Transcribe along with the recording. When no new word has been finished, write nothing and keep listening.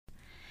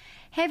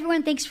Hey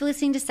everyone, thanks for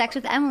listening to Sex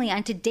with Emily.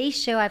 On today's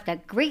show, I've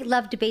got Great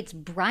Love Debates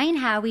Brian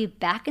Howie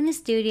back in the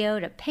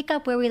studio to pick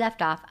up where we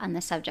left off on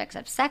the subjects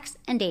of sex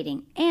and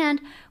dating. And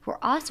we're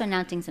also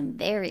announcing some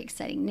very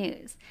exciting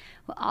news.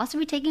 We'll also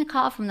be taking a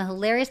call from the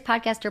hilarious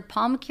podcaster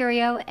Paul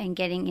Mecurio and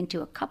getting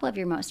into a couple of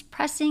your most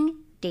pressing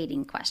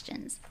dating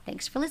questions.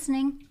 Thanks for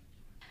listening.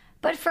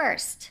 But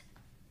first,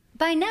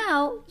 by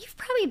now, you've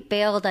probably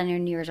bailed on your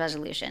New Year's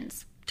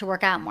resolutions. To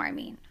work out more, I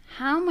mean.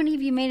 How many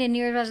of you made a New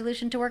Year's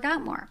resolution to work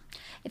out more?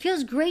 It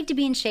feels great to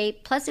be in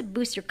shape, plus it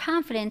boosts your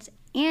confidence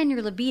and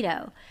your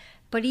libido.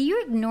 But are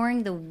you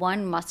ignoring the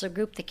one muscle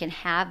group that can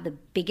have the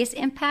biggest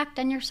impact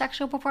on your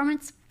sexual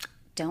performance?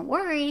 Don't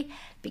worry,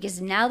 because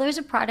now there's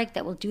a product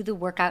that will do the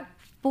workout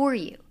for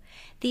you.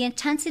 The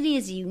Intensity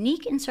is a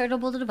unique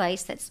insertable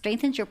device that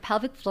strengthens your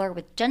pelvic floor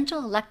with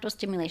gentle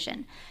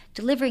electrostimulation,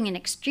 delivering an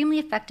extremely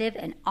effective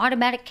and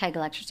automatic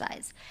Kegel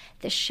exercise.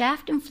 The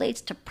shaft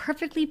inflates to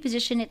perfectly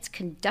position its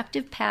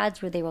conductive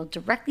pads where they will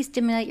directly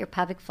stimulate your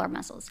pelvic floor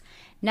muscles.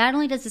 Not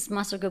only does this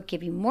muscle group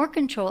give you more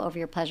control over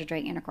your pleasure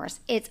during intercourse,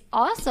 it's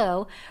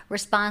also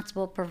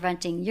responsible for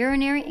preventing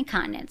urinary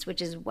incontinence,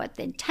 which is what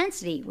the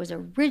Intensity was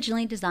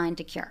originally designed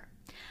to cure.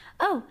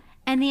 Oh,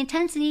 and the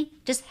Intensity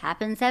just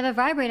happens to have a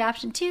vibrate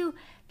option too,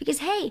 because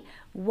hey,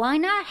 why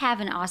not have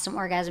an awesome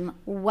orgasm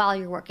while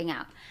you're working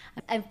out?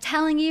 I'm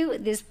telling you,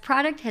 this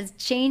product has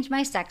changed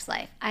my sex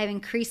life. I've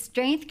increased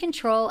strength,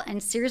 control,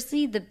 and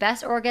seriously, the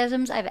best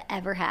orgasms I've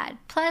ever had.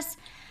 Plus,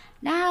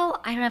 now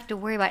I don't have to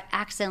worry about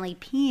accidentally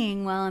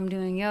peeing while I'm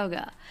doing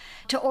yoga.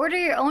 To order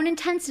your own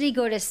Intensity,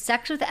 go to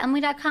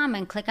sexwithemily.com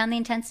and click on the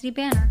Intensity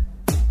banner.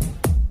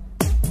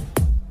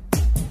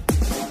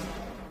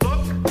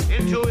 Look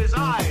into his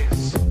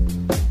eyes.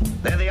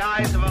 They're the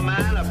eyes of a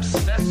man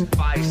obsessed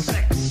by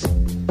sex.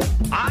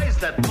 Eyes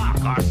that mock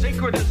our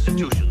sacred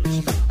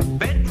institutions.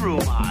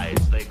 Bedroom eyes,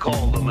 they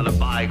call them in a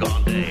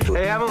bygone day.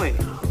 Hey, Emily,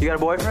 you got a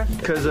boyfriend?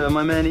 Because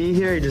my man E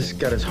here, he just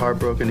got his heart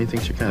broken. He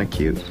thinks you're kind of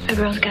cute. A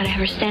girl's got to have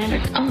her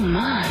standards. Oh,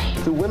 my.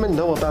 Do women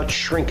know about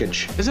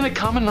shrinkage? Isn't it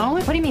common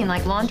knowledge? What do you mean,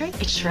 like laundry?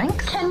 It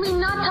shrinks? Can we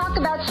not talk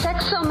about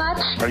sex so much?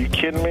 Are you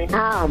kidding me?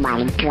 Oh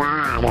my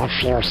God,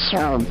 it feels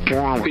so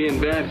good. Being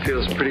bad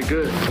feels pretty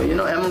good. But you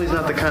know, Emily's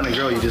not the kind of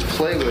girl you just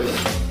play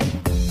with.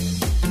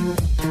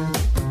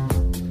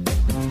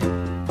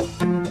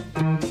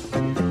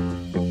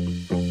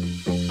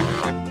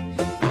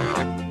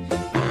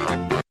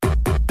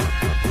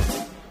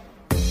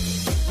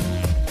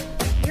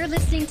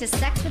 To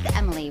Sex with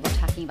Emily. We're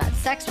talking about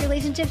sex,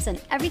 relationships,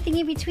 and everything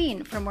in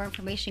between. For more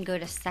information, go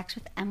to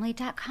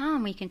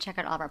sexwithemily.com where you can check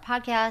out all of our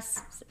podcasts,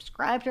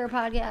 subscribe to our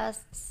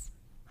podcasts,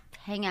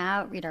 hang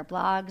out, read our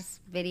blogs,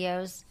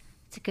 videos.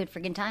 It's a good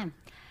friggin' time.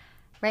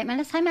 Right,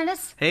 Menace? Hi,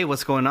 Menace. Hey,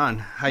 what's going on?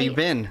 How you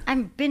been?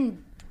 I've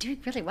been doing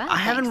really well. I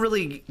haven't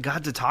really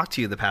got to talk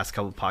to you the past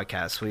couple of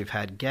podcasts. We've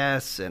had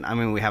guests, and I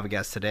mean, we have a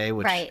guest today,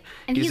 which right.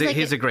 And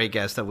he's a great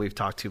guest that we've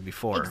talked to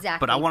before.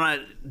 Exactly. But I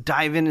want to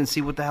dive in and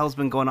see what the hell's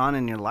been going on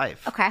in your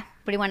life. Okay. What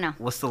do you want to know?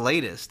 What's the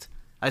latest?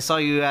 I saw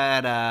you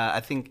at, I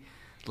think,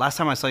 last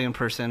time I saw you in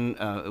person,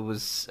 it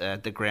was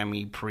at the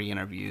Grammy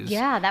pre-interviews.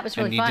 Yeah, that was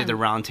really fun. And you did the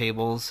round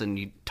tables, and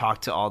you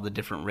talked to all the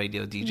different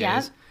radio DJs.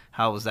 Yep.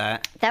 How was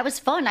that? That was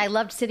fun. I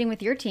loved sitting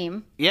with your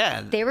team.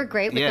 Yeah. They were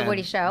great with the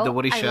Woody Show. The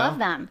Woody Show. I love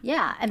them.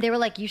 Yeah. And they were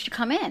like, you should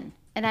come in.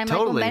 And I'm like,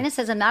 well, Totally. Menace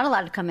says I'm not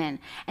allowed to come in.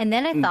 And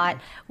then I thought,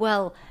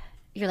 well,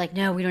 you're like,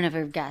 no, we don't have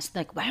a guest.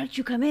 Like, why don't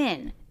you come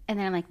in? And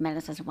then I'm like,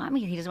 Menace doesn't want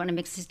me. He doesn't want to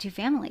mix his two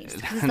families.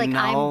 He's like,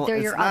 No, they're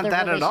it's your not other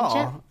that relationship.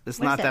 at all. It's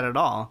What not is that it? at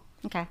all.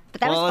 Okay. But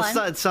that was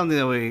fun. It's something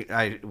that we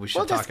should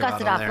We'll talk discuss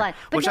about it on there. offline.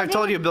 But Which no, I've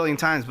told you a billion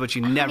times, but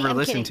you never I'm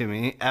listen kidding. to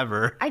me,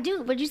 ever. I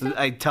do. What'd you say?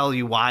 I tell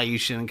you why you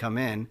shouldn't come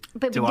in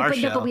to our No,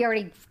 show. but we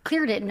already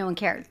cleared it and no one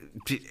cared.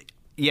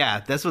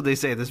 Yeah, that's what they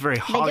say. That's very They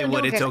don't- no Hollywood.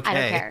 one It's cares. okay. I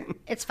don't care.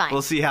 It's fine.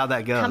 We'll see how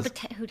that goes.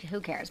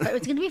 Who cares? But it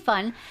was going to be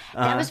fun.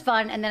 That was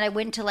fun. And then I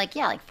went to like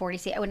 40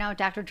 states. I went out with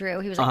Dr. Drew.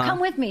 He was like, come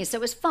with me. So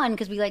it was fun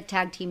because we like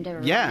tag teamed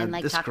everyone Yeah, and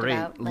like that's talked great.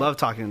 about. Like, Love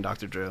talking to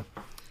Dr. Drew.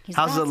 he's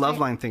How's the best, Love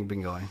right? Line thing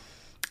been going?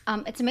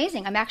 It's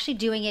amazing. I'm actually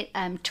doing it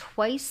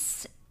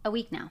twice a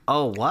week now.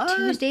 Oh, what?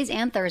 Tuesdays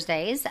and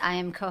Thursdays. I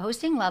am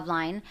co-hosting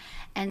Loveline.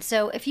 And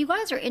so if you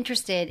guys are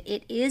interested,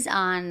 it is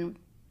on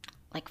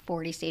like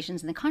 40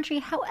 stations in the country.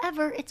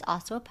 However, it's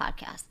also a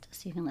podcast.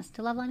 So you can listen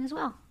to Loveline as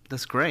well.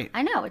 That's great.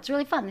 I know. It's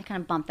really fun. They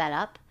kind of bump that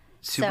up.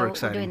 Super so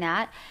exciting. We're doing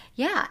that.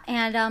 Yeah.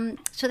 And and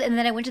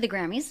then I went to the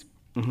Grammys,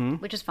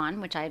 which was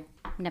fun, which I've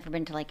never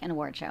been to like an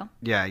award show.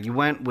 Yeah, you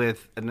went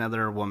with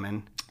another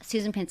woman.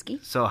 Susan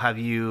Pinsky. So have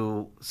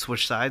you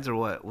switched sides or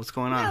what? What's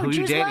going on? No, Who are you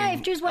Drew's dating?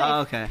 wife. Drew's wife. Oh,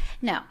 okay.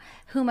 No.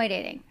 Who am I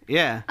dating?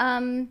 Yeah.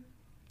 I'm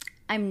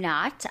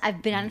not.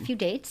 I've been on a few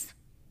dates.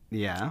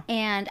 Yeah.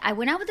 And I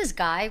went out with this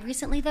guy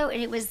recently, though,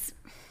 and it was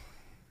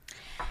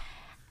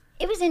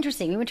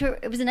interesting. We went to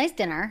it was a nice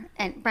dinner,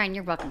 and Brian,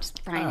 you're welcome.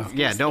 Brian, is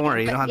Yeah, don't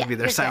worry. You but don't have to yeah, be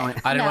there you're good.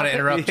 silent. I didn't want to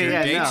interrupt your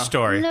Yeah, date no.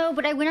 story. No,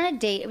 but I went on a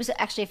date. It was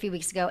actually a few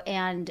weeks ago,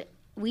 and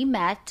we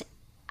met.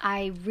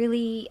 I'm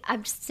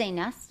just saying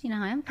yes. You know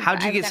how I am.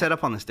 How'd you get set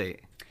up on this date?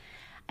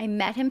 I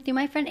met him through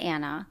my friend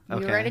Anna.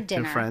 We were at a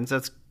dinner. Good friends.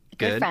 That's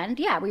Good. Good friend.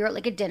 Yeah, we were at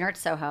like a dinner at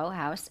Soho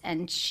House,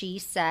 and she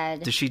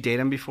said... Did she date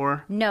him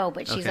before? No,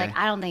 but she's Okay. like,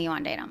 I don't think you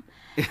want to date him.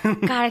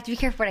 God, I have to be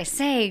careful what I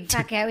say.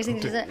 Fuck, I always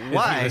think she's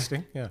Why?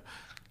 Listening? Yeah.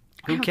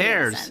 Who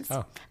cares?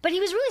 Oh. But he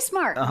was really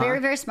smart. Very,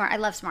 very smart. I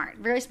love smart.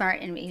 Very smart.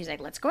 And he was like,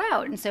 let's go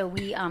out. And so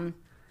we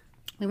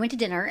went to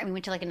dinner, and we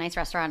went to like a nice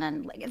restaurant.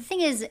 And like, the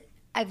thing is,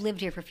 I've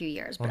lived here for a few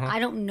years, but I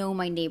don't know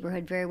my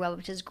neighborhood very well,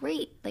 which is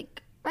great.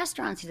 Like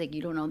restaurants, he's like,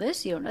 you don't know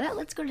this, you don't know that.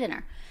 Let's go to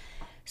dinner.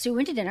 So we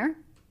went to dinner.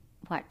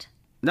 What?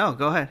 No,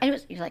 go ahead.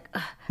 And you're like,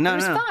 ugh. No, it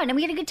was no. fun, and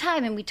we had a good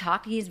time, and we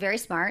talked. He's very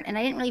smart, and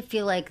I didn't really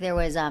feel like there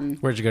was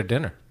Where'd you go to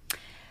dinner?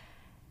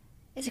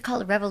 Is it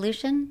called a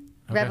Revolution?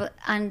 Okay.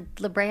 On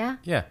La Brea,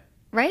 Yeah.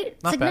 right?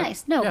 It's Not like bad.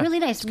 nice. No, Yeah, really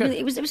nice. it's good. Really,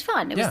 it was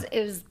fun. It Yeah.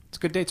 was It's a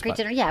good date great spot.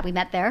 dinner. Yeah, we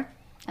met there,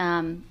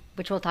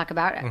 which we'll talk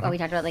about. Mm-hmm. Well, we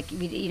talked about like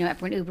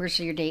everyone Ubers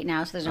to your date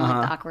now, so there's no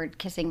like the awkward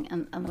kissing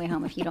on the way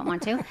home if you don't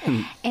want to.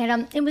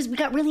 And we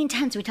got really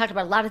intense. We talked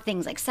about a lot of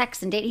things like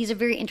sex and date. He's a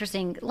very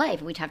interesting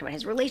life. We talked about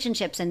his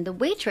relationships, and the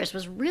waitress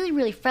was really,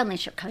 really friendly.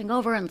 She kept coming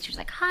over, and she was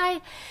like, "Hi,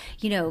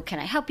 can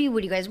I help you?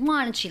 What do you guys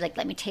want?" And she like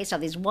let me taste all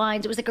these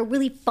wines. It was like a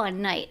really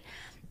fun night.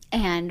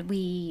 And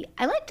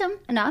I liked him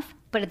enough,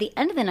 but at the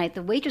end of the night,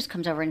 the waitress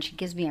comes over and she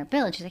gives me our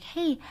bill, and she's like,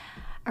 "Hey,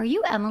 are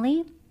you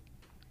Emily?"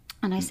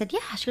 And I said, "Yeah."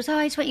 She goes, "Oh,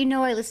 I just want you to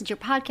know I listened to your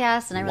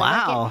podcast, and I really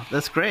like Wow, it."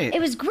 that's great.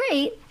 It was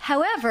great.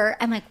 However,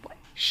 I'm like,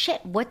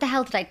 shit, what the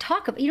hell did I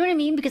talk about? You know what I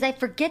mean? Because I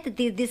forget that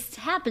this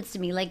happens to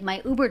me. Like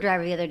my Uber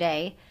driver the other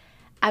day,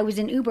 I was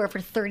in Uber for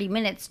 30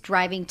 minutes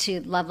driving to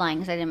Loveline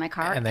because I did in my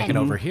car. And they can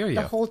overhear you.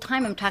 The whole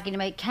time I'm talking to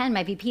my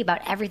VP, about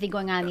everything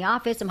going on in the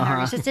office. I'm hiring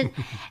an assistant.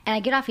 And I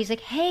get off. He's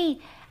like, "Hey,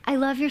 I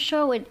love your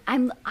show, and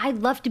I'd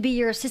love to be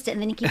your assistant."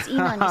 And then he keeps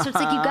emailing me. So it's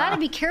like, you got to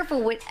be careful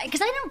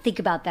because I don't think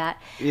about that.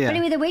 Yeah. But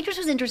anyway, the waitress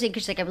was interesting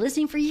because she's like, "I've been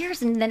listening for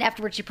years." And then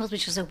afterwards she pulls me.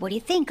 She goes, "What do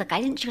you think?" Like,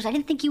 she goes, "I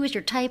didn't think he was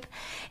your type.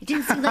 It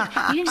didn't seem like,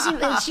 you didn't seem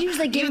like," she was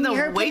like giving Even me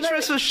the her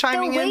waitress was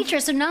chiming in? The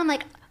waitress. So now I'm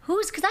like,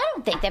 because I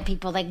don't think that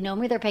people like know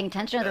me. They're paying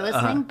attention or they're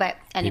listening. But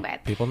anyway.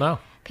 People know.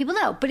 People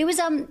know, but it was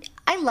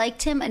I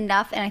liked him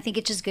enough, and I think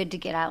it's just good to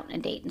get out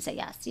and date and say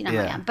yes, who I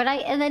Yeah. am. But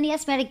and then he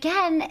asked me out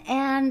again,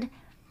 and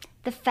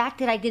the fact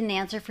that I didn't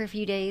answer for a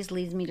few days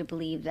leads me to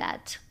believe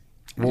that.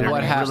 Well, You're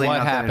what really not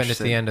that happened at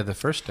interested. the end of the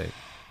first date?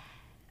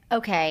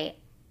 Okay,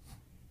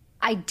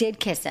 I did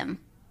kiss him.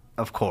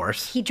 Of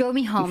course. He drove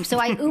me home, so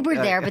I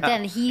Ubered there, but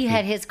then he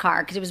had his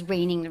car because it was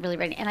raining, really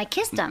raining, and I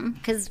kissed him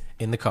because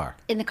In the car.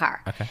 in the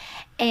car. Okay.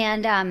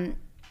 And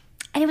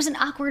it was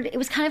it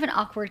was kind of an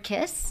awkward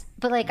kiss,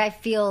 but like I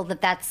feel that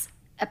that's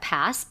a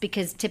pass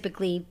because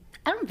typically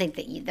I don't think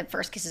that the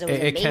first kiss is always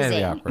It amazing. can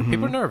be awkward.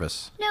 People are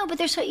nervous. No, but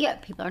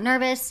people are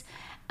nervous.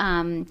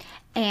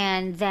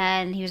 And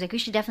then he was like, "We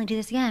should definitely do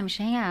this again. We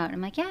should hang out." And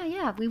I'm like,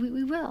 yeah, we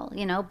will,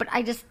 But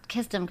I just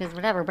kissed him because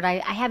whatever. But I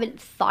haven't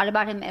thought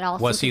about him at all.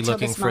 Was he until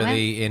looking this for moment.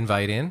 the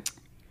invite in?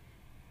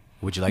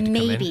 Would you like to come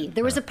in? Maybe.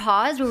 There was a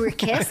pause where we were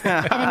kissed,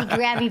 and then he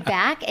grabbed me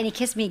back and he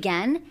kissed me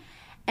again.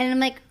 And I'm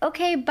like,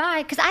 okay,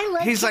 bye. Because I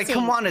love He's like,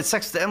 kissing. "Come on, it's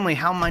Sex to Emily.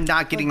 How am I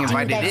not getting Dude,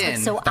 invited that's in?"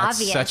 what's so That's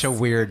obvious. such a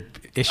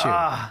weird issue.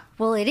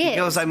 Well, it is. He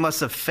goes, "I must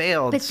have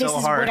failed But so this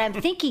is hard." what I'm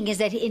thinking is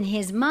that in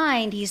his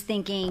mind, he's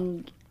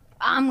thinking,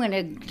 I'm going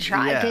to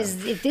try Yeah.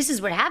 because if this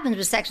is what happens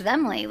with Sex with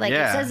Emily, like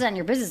Yeah. it says it on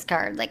your business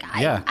card, like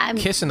I'm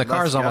Kissing the car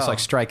Let's is almost go. like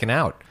striking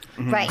out.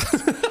 right.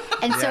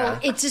 And Yeah. so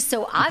it's just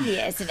so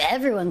obvious if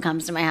everyone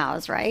comes to my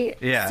house, right?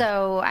 Yeah.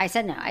 So I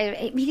said no.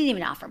 He didn't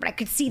even offer, but I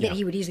could see that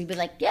he would easily be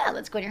like, "Yeah,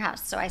 let's go to your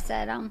house." So I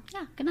said,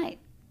 "Yeah, good night.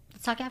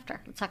 Let's talk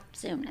after. Let's talk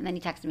soon." And then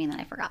he texted me, and then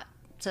I forgot.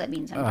 So that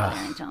means I'm probably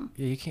running to him.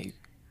 Yeah, you can't.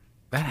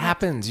 That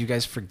happens. You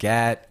guys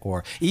forget,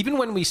 or even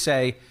when we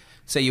say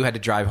you had to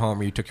drive home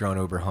or you took your own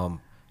Uber home,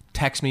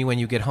 text me when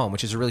you get home,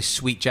 which is a really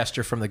sweet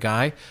gesture from the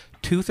guy.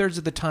 2/3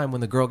 of the time when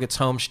the girl gets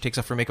home, she takes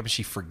off her makeup and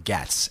she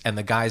forgets, and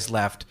the guy's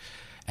left,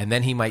 and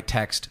then he might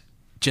text,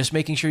 "Just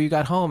making sure you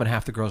got home," and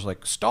half the girls are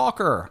like,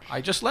 "Stalker, I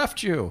just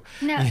left you."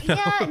 No,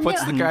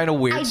 Puts the guy in a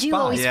weird I do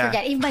spot. always Yeah.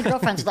 forget. Even my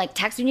girlfriends are like,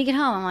 "Text when you get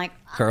home." I'm like,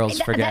 Girls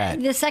forget.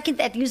 The second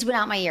that news went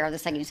out my ear, the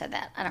second you said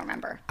that, I don't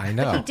remember. I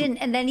know. But he didn't.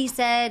 And then he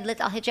said,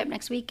 "I'll hit you up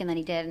next week," and then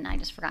he did, and I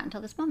just forgot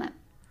until this moment.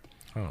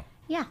 Oh.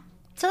 Yeah,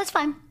 so that's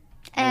fine.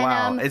 And,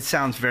 Wow, it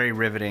sounds very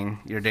riveting,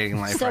 your dating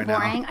life so right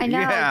boring. now. I know,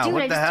 Yeah, dude.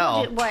 what I the just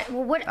hell? told you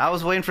what. I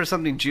was waiting for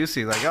something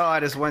juicy, like, "Oh, I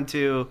just went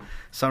to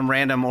some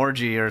random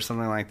orgy or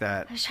something like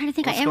that." I was trying to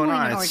think. What's I am going going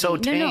on? to an It's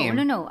orgy. so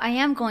tame. No. I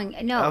am going.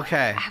 No.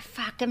 Okay.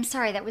 Fuck. I'm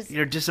sorry. That was.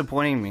 You're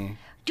disappointing me.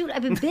 Dude,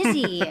 I've been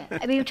busy.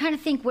 I mean, I'm trying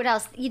to think what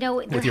else.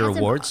 With your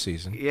awards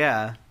season.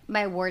 Yeah.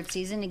 My award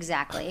season,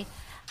 exactly.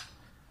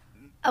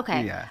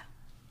 Okay. Yeah.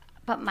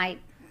 But my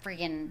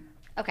freaking...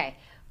 Okay,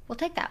 we'll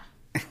take that.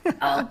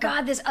 Oh,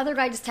 God, this other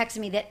guy just texted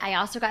me that I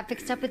also got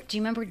fixed up with. Do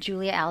you remember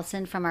Julia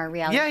Allison from our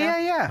reality show?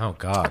 Yeah. Oh,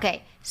 God.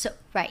 Okay, so,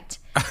 right.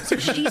 So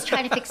she's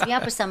trying to fix me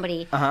up with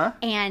somebody,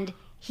 and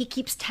he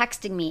keeps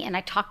texting me, and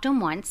I talked to him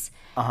once,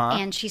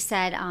 and she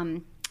said,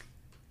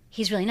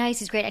 he's really nice.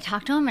 He's great. I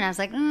talked to him, and I was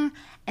like, And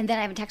then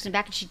I haven't texted him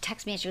back, and she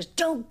texted me, and she goes,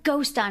 don't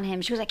ghost on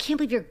him. She goes, I can't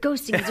believe you're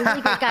ghosting. He's a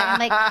really great guy. I'm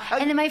like,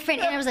 and then my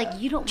friend Anna was like,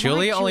 you don't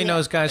Julia want only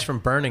knows guys from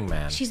Burning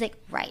Man. She's like,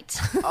 right.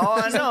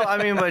 Oh, I know. I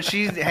mean, but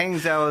she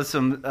hangs out with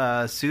some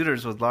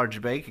suitors with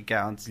large bank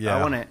accounts. Yeah,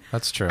 I wouldn't.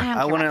 That's true.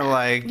 I wouldn't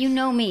like. You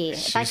know me.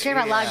 If I care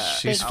about large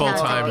she's big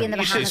accounts, I'd be in the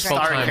full-time. Bahamas She's right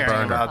now. full-time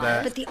burner. About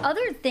that. But the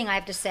other thing I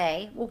have to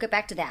say, we'll get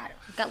back to that.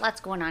 We've got lots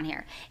going on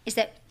here. Is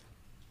that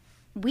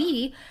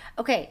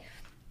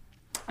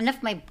enough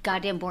of my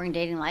goddamn boring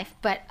dating life,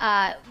 but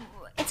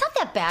it's not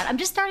that bad. I'm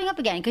just starting up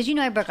again because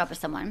I broke up with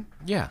someone.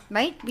 Yeah.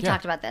 Right? We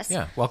talked about this.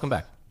 Yeah. Welcome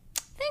back.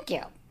 Thank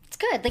you. It's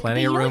good. Like,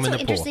 Plenty of room in the pool. What's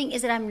so interesting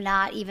is that I'm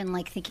not even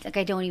like thinking, like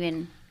I don't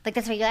even, like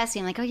that's why you asked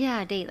me. I'm like, oh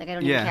yeah, date. Like I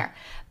don't even care.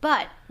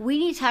 But we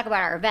need to talk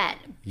about our event.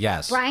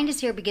 Yes. Brian is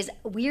here because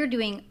we are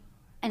doing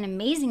an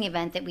amazing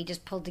event that we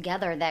just pulled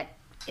together that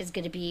is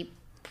going to be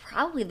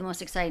probably the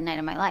most exciting night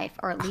of my life,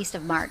 or at least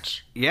of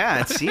March.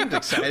 Yeah, it seemed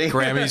exciting.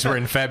 Grammys were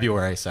in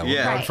February, so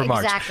we're going for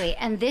March. Exactly.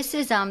 And this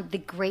is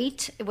the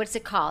great, what's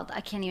it called?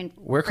 I can't even.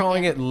 We're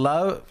calling it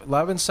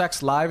Love and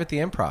Sex Live at the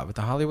Improv, at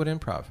the Hollywood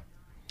Improv.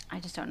 I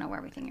just don't know where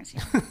everything is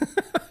here.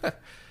 Do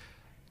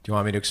you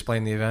want me to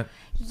explain the event?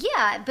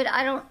 Yeah, but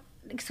I don't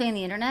explain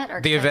the internet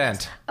or the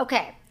event.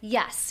 Okay.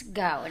 Yes.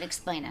 Go and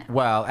explain it.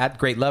 Well, at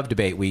Great Love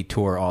Debate, we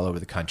tour all over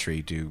the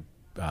country, do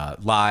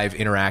live,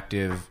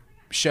 interactive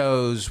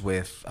shows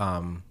with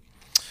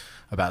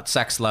about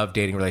sex, love,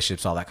 dating,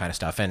 relationships, all that kind of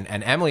stuff. And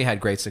Emily had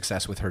great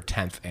success with her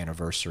 10th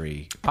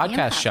anniversary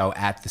podcast show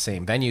at the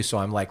same venue. So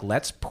I'm like,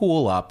 let's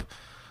pool up.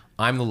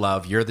 I'm the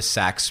love, you're the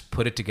sex.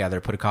 Put it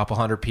together. Put a couple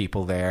hundred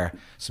people there.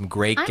 Some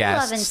great guests. I'm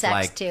love and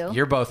sex too.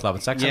 You're both love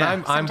and sex, and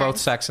I'm both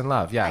sex and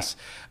love. Yes,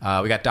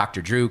 we got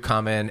Dr. Drew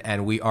coming,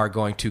 and we are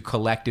going to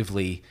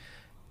collectively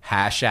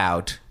hash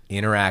out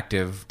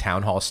interactive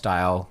town hall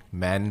style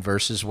men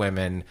versus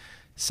women.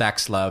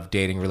 Sex, love,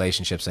 dating,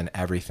 relationships, and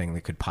everything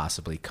that could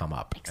possibly come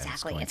up.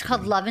 Exactly. It's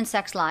called Love and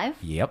Sex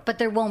Live. Yep. But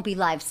there won't be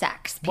live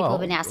sex. People have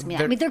been asking me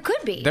that. I mean, there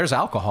could be. There's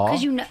alcohol.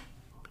 Because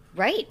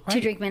right?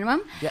 2 drink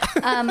minimum. Yeah.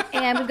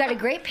 And we've got a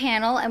great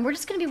panel, and we're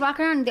just going to be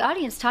walking around the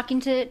audience talking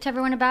to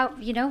everyone about,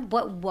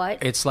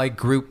 what. It's like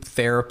group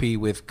therapy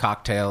with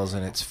cocktails,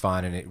 and it's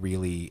fun, and it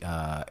really,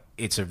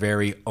 it's a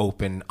very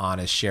open,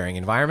 honest, sharing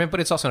environment, but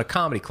it's also in a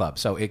comedy club,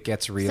 so it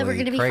gets really crazy. So we're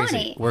going to be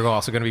funny. We're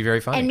also going to be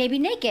very funny. And maybe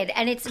naked.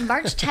 And it's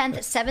March 10th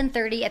at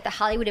 7:30 at the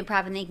Hollywood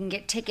Improv, and they can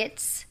get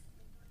tickets.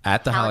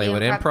 At the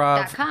Hollywood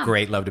Improv,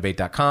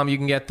 greatlovedebate.com, you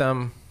can get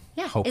them.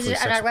 Yeah. Hopefully.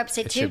 Is it on our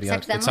website too?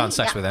 It's on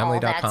sexwithemily.com. All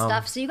that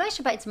stuff. So you guys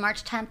should buy. It's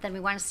March 10th, and we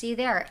want to see you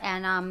there.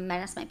 And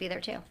Menace might be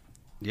there too.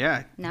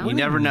 Yeah. No? We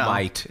never know.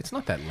 Might. It's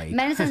not that late.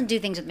 Menace doesn't do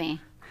things with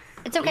me.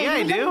 It's okay. Yeah,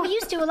 I do. We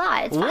used to a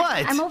lot. It's fine.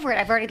 What? I'm over it.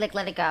 I've already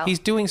let it go. He's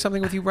doing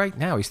something with you right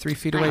now. He's 3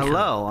 feet away from you.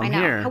 Hello, I'm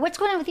here. What's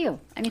going on with you?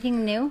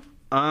 Anything new?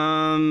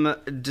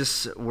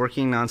 Just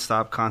working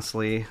nonstop,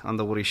 constantly on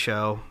the Woody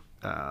Show,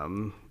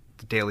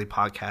 the daily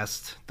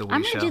podcast, the Woody Show.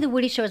 I'm going to do the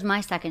Woody Show as my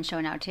second show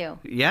now too.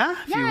 Yeah,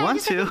 if you want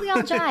to. I think we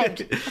all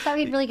jived. I thought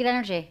we had really good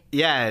energy.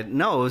 Yeah,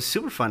 no, it was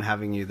super fun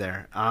having you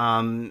there.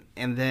 And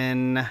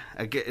then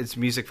it's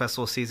music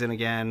festival season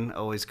again.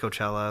 Always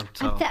Coachella.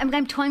 So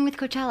I'm toying with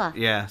Coachella.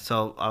 yeah,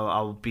 so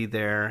I'll be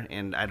there,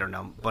 and I don't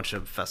know, a bunch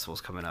of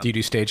festivals coming up. Do you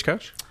do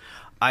Stagecoach?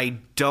 I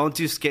don't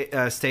do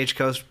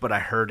Stagecoach, but I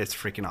heard it's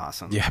freaking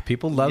awesome. Yeah,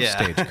 people love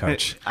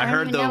Stagecoach. I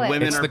heard even the know it.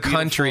 women It's are the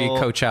country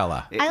beautiful.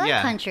 Coachella. I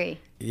like country.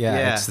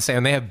 Yeah, it's the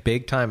same. They have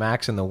big time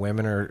acts, and the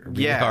women are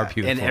really are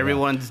beautiful. And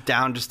everyone's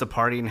down just to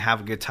party and have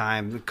a good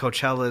time.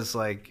 Coachella's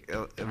like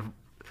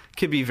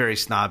could be very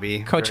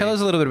snobby.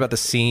 Coachella's a little bit about the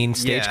scene.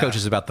 Stagecoach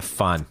is about the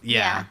fun.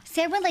 Yeah.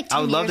 See, I went like 2 I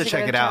would love years to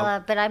ago check it Coachella,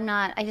 out. but I'm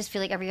not. I just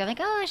feel like every year I'm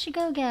like, I should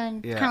go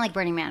again. Yeah. Kind of like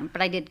Burning Man,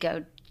 but I did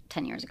go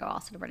 10 years ago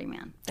also to Burning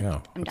Man.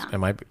 Oh, I'm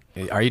done.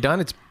 Are you done?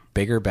 It's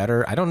bigger,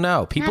 better. I don't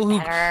know. People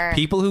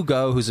who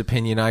go, whose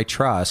opinion I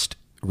trust,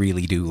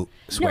 really do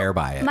swear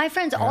by it. My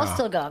friends all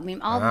still go. I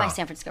mean, all of my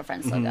San Francisco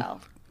friends still go.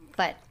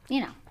 But,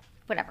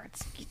 whatever.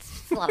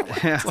 It's a lot of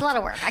work. It's a lot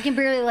of work. I can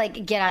barely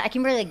get out. I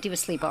can barely do a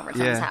sleepover at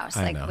someone's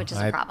house, which is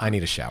a problem. I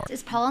need a shower.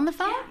 Is Paul on the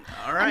phone?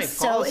 All right, I'm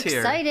so Paul's here.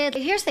 excited.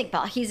 Here's the thing,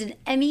 Paul. He's an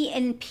Emmy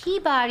and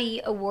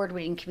Peabody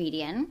award-winning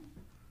comedian.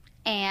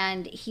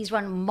 And he's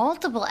won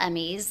multiple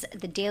Emmys.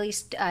 The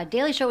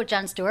Daily Show with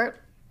Jon Stewart,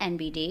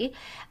 NBD.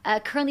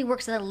 Currently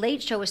works on The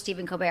Late Show with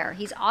Stephen Colbert.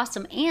 He's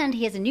awesome. And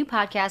he has a new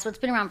podcast. Well, it's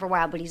been around for a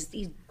while, but he's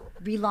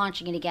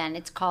relaunching it again.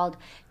 It's called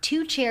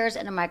 2 Chairs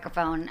and a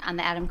Microphone on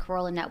the Adam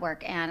Carolla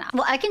Network. And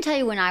I can tell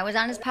you when I was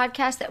on his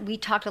podcast that we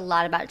talked a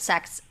lot about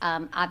sex,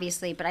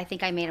 obviously, but I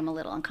think I made him a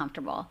little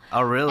uncomfortable.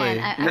 Oh, really?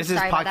 And I'm This is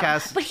sorry about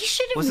that. podcast. But he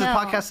should have What's known. the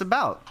podcast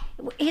about?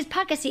 His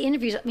podcast, he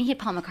interviews. I mean, he had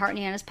Paul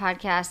McCartney on his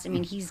podcast. I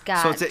mean, he's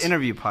got. So it's an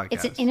interview podcast.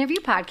 It's an interview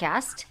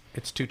podcast.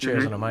 It's 2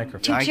 chairs and a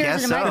microphone. 2 I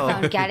chairs guess and a so.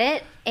 microphone. Get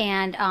it?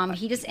 And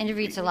he just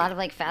interviews a lot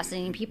of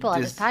fascinating people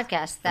on his Just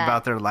podcast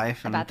about their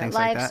life and about their things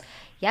like lives.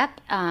 that?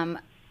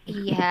 Yep.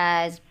 He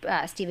has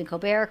Stephen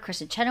Colbert,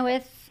 Kristen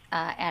Chenoweth,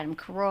 Adam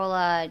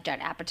Carolla, Judd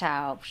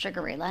Apatow,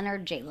 Sugar Ray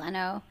Leonard, Jay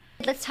Leno.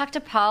 Let's talk to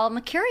Paul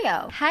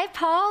Mecurio. Hi,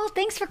 Paul.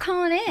 Thanks for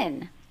calling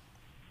in.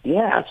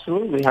 Yeah,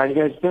 absolutely. How you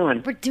guys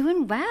doing? We're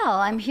doing well.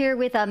 I'm here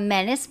with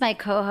Menace, my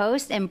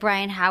co-host, and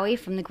Brian Howie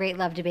from the Great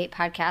Love Debate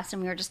podcast,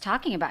 and we were just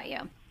talking about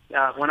you.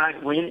 I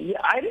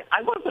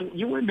wasn't.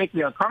 You wouldn't make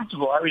me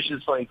uncomfortable. I was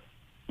just like,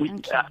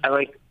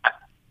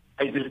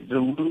 I did the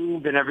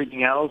lube and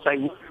everything else.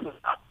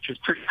 Which was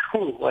pretty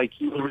cool. Like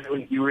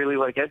you really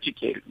like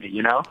educated me.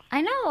 You know.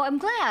 I know. I'm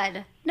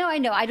glad. No, I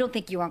know. I don't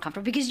think you were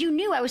uncomfortable because you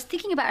knew. I was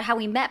thinking about how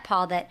we met,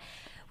 Paul. That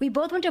we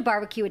both went to a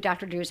barbecue at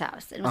Dr. Drew's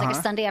house. It was like a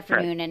Sunday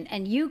afternoon, right.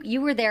 and you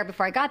were there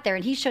before I got there,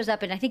 and he shows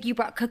up, and I think you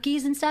brought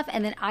cookies and stuff,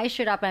 and then I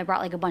showed up, and I brought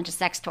like a bunch of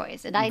sex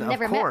toys, and I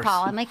never met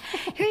Paul. I'm like,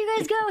 here you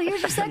guys go,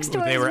 here's your sex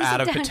toys. They were out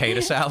of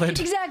potato salad.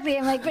 Exactly.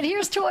 I'm like, but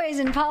here's toys,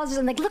 and Paul's just,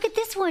 I'm like, look at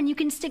this one, you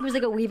can stick, it was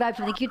like a We Vibe,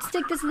 like, you'd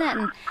stick this and that,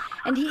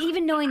 and he,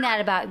 even knowing that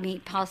about me,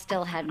 Paul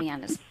still had me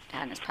on his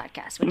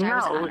podcast, which I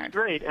was honored. It was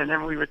great, and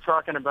then we were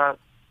talking about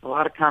a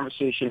lot of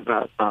conversation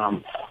about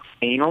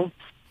anal,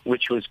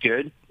 which was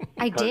good.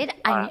 I did.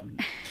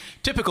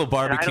 Typical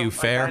barbecue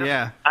fare.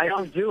 Yeah. I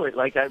don't do it.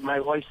 Like, my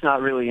wife's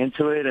not really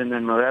into it, and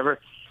then whatever.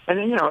 And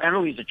then,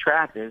 Emily's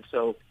attractive,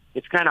 so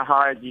it's kind of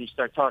hard. You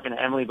start talking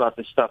to Emily about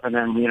this stuff, and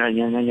then,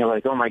 and then you're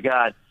like, oh, my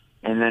God.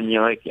 And then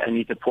you're like, I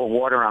need to pour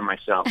water on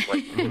myself.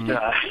 Like,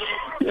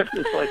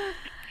 it's like,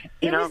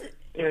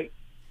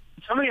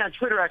 somebody on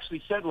Twitter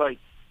actually said, like,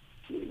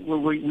 we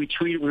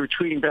were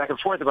tweeting back and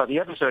forth about the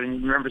episode,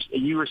 and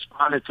you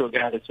responded to a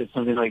guy that said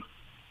something like,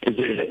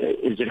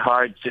 is it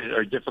hard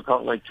or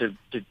difficult, like, to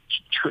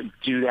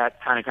do that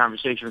kind of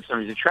conversation with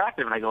somebody who's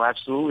attractive? And I go,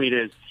 absolutely it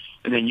is.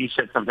 And then you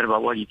said something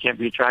about, well, you can't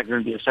be attractive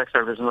and be a sex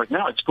therapist. I'm like,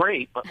 no, it's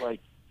great, but, like,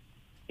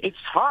 it's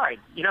hard,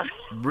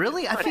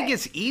 Really? I think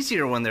it's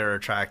easier when they're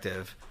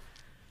attractive.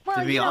 Well,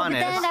 to be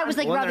honest. But then I was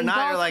like, when they're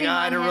not, you're like,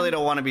 I really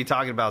don't want to be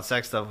talking about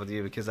sex stuff with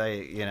you because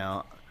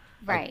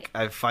right.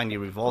 I find you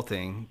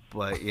revolting,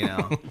 but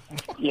Yeah.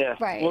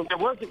 Right. Well,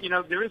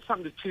 there is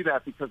something to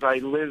that because I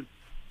lived.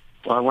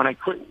 When I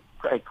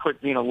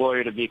quit being a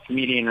lawyer to be a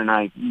comedian, and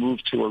I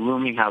moved to a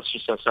rooming house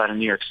just outside of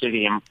New York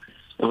City, and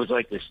it was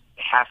like this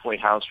halfway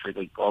house for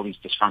like all these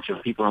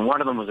dysfunctional people. And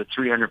one of them was a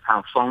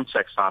 300-pound phone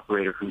sex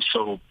operator who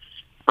sold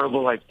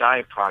Herbalife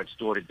diet products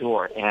door to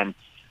door, and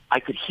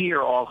I could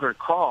hear all her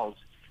calls.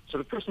 So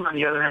the person on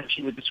the other end,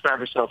 she would describe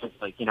herself as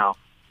like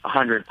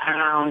 100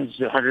 pounds,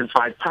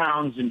 105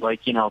 pounds, and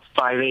like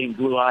 5'8" and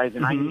blue eyes,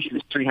 and I knew she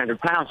was 300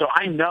 pounds. So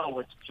I know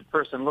what the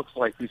person looks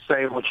like who's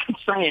saying what she's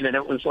saying, and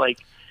it was like.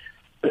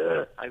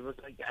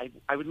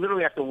 I would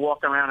literally have to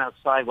walk around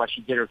outside while she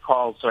did her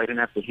calls so I didn't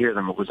have to hear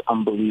them. It was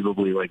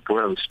unbelievably like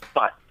gross.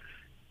 But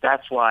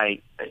that's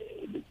why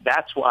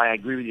I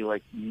agree with you.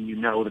 Like,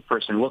 the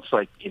person looks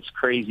like it's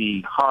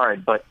crazy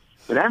hard. But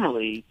with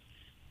Emily,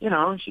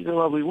 she's a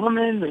lovely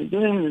woman.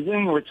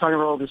 We're talking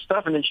about all this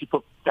stuff. And then she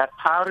put that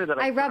powder that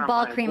I rubbed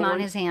ball cream on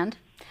his hand.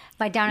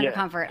 By Down Under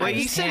Comfort. Wait,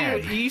 you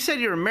said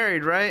you were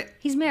married, right?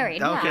 He's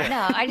married. Okay.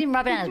 No, I didn't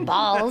rub it on his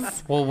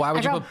balls. Well, why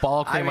would you put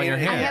ball cream on your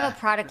hand? I have a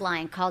product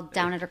line called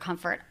Down Under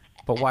Comfort.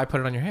 But why put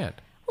it on your hand?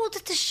 Well,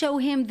 just to show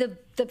him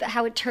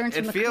how it turns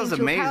from a cream to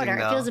a powder.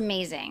 It feels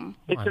amazing.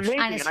 It's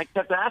amazing. And I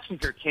kept asking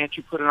her, can't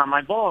you put it on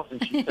my balls?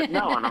 And she said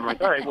no. And I'm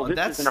like, all right, well,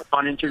 this isn't a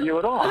fun interview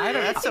at all.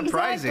 That's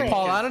surprising. Exactly.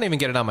 Paul, I don't even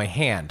get it on my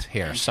hand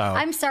here, so.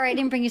 I'm sorry, I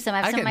didn't bring you some.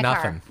 I have some in my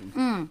car.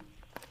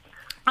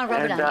 I'll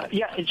rub it on you.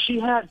 Yeah, and she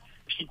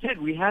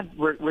did.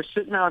 We're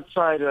sitting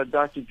outside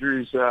Dr.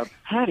 Drew's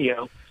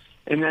patio,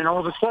 and then all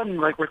of a sudden,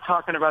 like, we're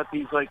talking about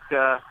these, like,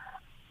 I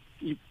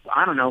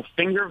don't know,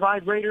 finger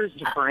vibrators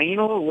for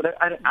anal or whatever.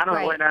 I don't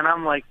know. And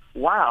I'm like,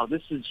 wow,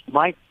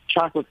 my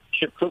chocolate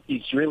chip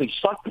cookies really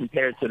suck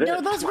compared to this.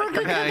 No, those were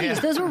good cookies. Yeah.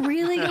 Those were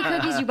really good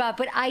cookies you bought.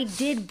 But I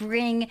did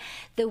bring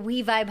the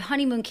We Vibe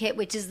Honeymoon Kit,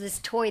 which is this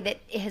toy that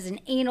has an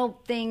anal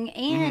thing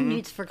and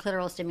used for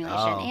clitoral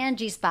stimulation and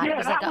G-spot. Yeah,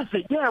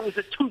 it was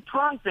a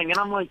two-prong thing. And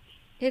I'm like,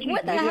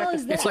 what the hell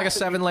is that? It's like a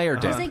 7-layer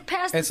dip. It's like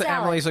pasta It's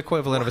salad. Emily's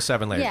equivalent of a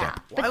 7-layer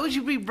dip. Why would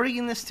you be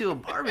bringing this to a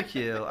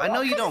barbecue? I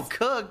know you don't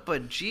cook,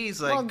 but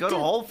geez, go to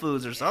Whole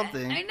Foods or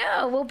something. I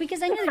know. Well,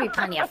 because I knew there'd be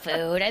plenty of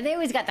food. They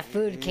always got the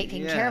food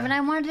taken care of, and I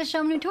wanted to show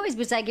them new toys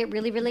because I get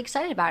really, really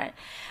excited about it.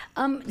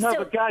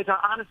 But guys,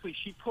 honestly,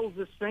 she pulls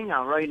this thing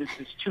out, right? It's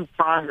this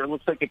two-pronger. It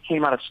looks like it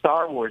came out of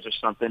Star Wars or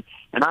something.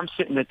 And I'm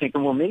sitting there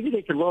thinking, well, maybe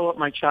they could roll up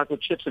my chocolate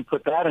chips and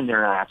put that in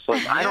their ass.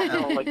 Like, I don't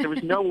know. Like, there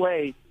was no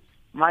way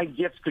my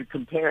gifts could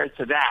compare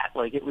to that.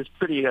 Like, it was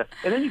pretty, and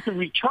then you can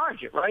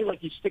recharge it, right?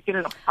 Like, you stick it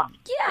in a pump.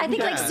 Yeah, I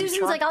think like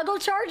Susan's like, I'll go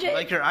charge it.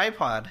 Like your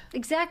iPod.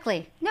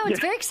 Exactly. No, it's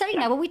very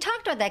exciting now. But we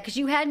talked about that because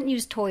you hadn't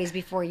used toys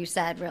before, you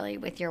said, really,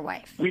 with your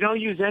wife. We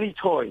don't use any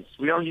toys.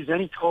 We used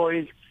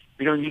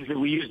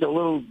we used a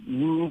little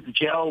lube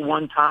gel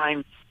one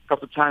time. A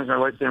couple of times my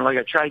wife didn't like it.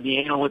 I tried the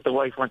anal with the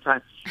wife one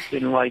time.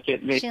 Didn't like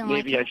it.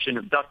 Maybe I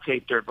shouldn't have duct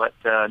taped her, but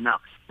no.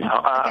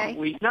 Okay.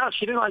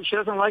 She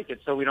doesn't like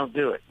it, so we don't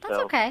do it. That's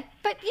okay.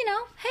 But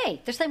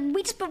hey, there's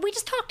we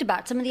just talked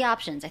about some of the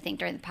options I think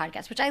during the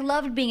podcast, which I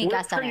loved being a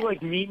guest on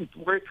it.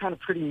 We're kind of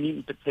pretty meat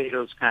and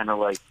potatoes, kind of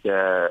like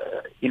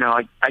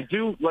I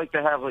do like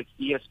to have like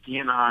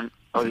ESPN on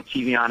or the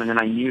TV on, and then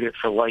I mute it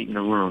for light in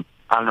the room.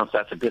 I don't know if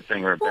that's a good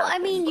thing or a bad thing. Well, I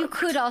mean, you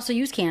could also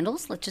use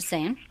candles, let's just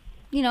saying.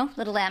 You know,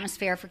 little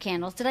atmosphere for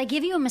candles. Did I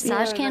give you a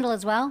massage candle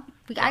as well?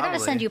 I got to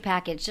send you a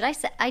package.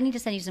 I need to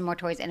send you some more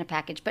toys and a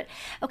package. But,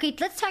 okay,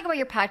 let's talk about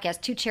your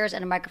podcast, 2 chairs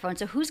and a microphone.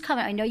 So who's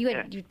coming? I know you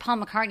had Paul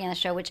McCartney on the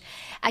show, which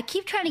I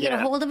keep trying to get a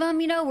hold of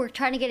him. You know, we're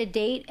trying to get a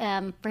date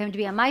for him to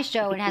be on my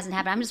show, and it hasn't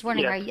happened. I'm just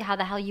wondering how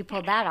the hell you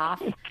pulled that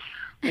off.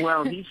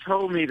 Well, he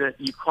told me that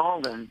you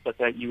called him, but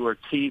that you were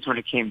teased when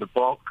it came to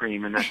ball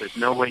cream, and that there's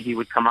no way he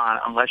would come on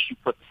unless you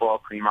put the ball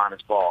cream on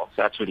his balls.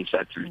 That's what he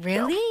said to me.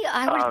 Really?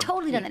 I would have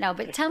totally done that. No,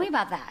 but tell me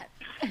about that.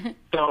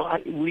 So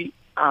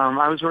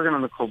I was working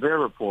on the Colbert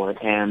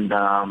Report, and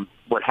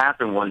what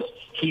happened was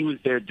he was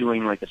there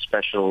doing like a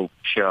special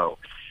show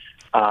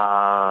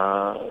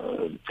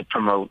to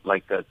promote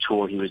like the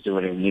tour he was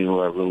doing, a new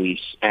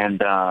release,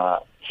 and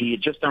he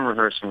had just done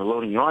rehearsing. We're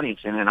loading the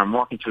audience in, and I'm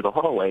walking through the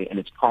hallway, and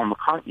it's Paul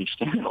McCartney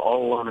standing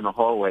all alone in the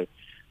hallway,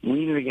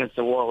 leaning against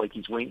the wall like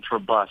he's waiting for a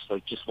bus,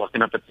 like just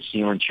looking up at the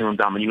ceiling, chewing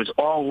gum, and he was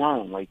all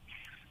alone. Like,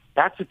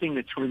 that's the thing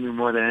that threw me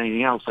more than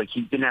anything else. Like,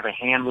 he didn't have a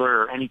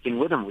handler or anything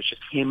with him. It was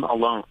just him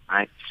alone,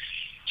 right?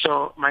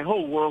 So my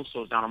whole world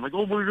slows down. I'm like,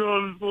 oh, my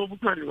God, it's Paul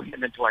McCartney.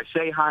 And then do I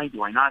say hi?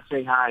 Do I not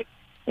say hi?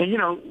 And, you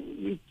know,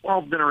 we've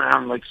all been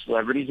around, like,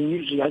 celebrities, and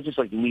usually I just,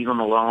 like, leave them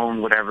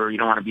alone, whatever. You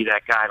don't want to be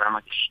that guy. But I'm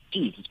like,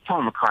 geez, it's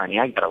Paul McCartney.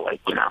 I got to,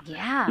 like, you know,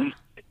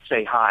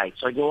 say hi.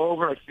 So I go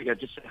over. I figure I'd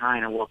just say hi,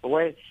 and I walk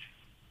away.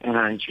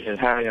 And she said,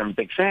 hi, I'm a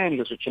big fan. He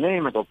goes, what's your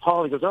name? I go,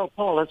 Paul. He goes, oh,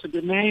 Paul, that's a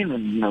good name.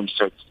 And, you know, he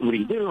starts, what do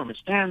you do? I'm a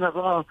stand-up.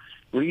 Oh,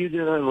 what do you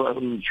do?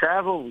 We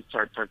travel. We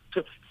start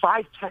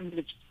 5-10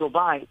 minutes go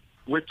by.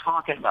 We're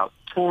talking about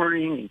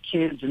touring and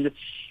kids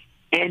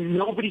and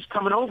nobody's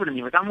coming over to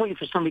me. Like, I'm waiting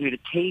for somebody to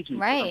tase me.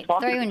 Right,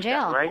 throw you in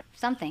jail. Right?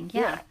 Something,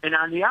 yeah. And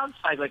on the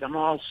outside, like, I'm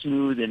all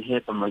smooth and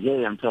hip. I'm like,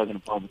 yeah, I'm talking to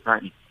Paul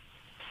McCartney.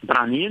 But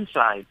on the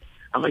inside,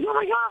 I'm like, oh,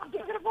 my God, I'm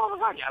talking to Paul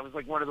McCartney. I was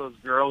like one of those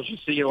girls you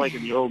see, like,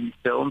 in the old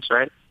films,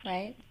 right?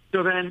 Right.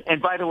 So then,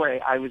 and by the way,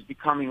 I was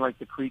becoming, like,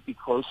 the creepy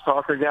close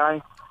talker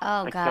guy.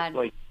 Oh, God. I kept,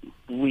 like,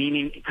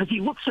 leaning, because he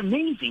looks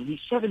amazing. He's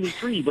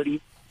 73, but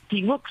he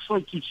looks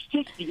like he's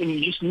 50, and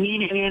he's just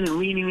leaning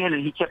in,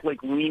 and he kept,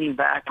 like, leaning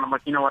back, and I'm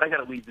like, you know what, I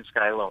got to leave this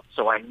guy alone.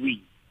 So I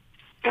leave,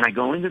 and I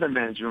go into the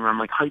men's room, and I'm,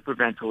 like,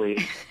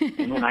 hyperventilating,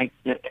 and then I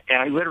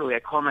literally, I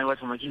call my wife,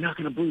 I'm like, you're not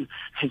going to believe,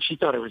 and she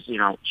thought I was beating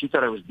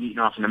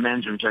off in the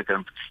men's room. She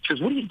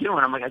goes, what are you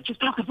doing? I'm like, I just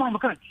talked to Paul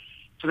McCartney.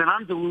 So then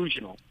I'm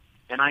delusional,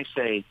 and I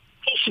say,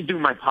 he should do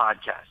my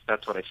podcast.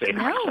 That's what I say to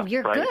myself. No,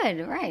 you're right?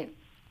 good, right.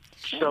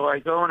 Sure. So I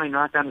go and I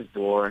knock on his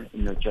door,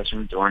 in the dressing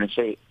room door, and I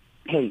say,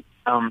 hey,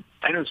 I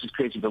know this is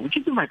crazy, but would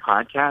you do my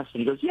podcast?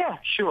 And he goes, yeah,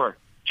 sure.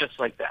 Just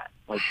like that.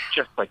 Like,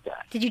 just like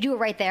that. Did you do it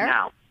right there?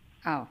 Now.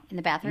 Oh, in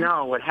the bathroom?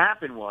 No, what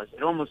happened was,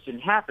 it almost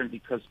didn't happen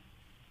because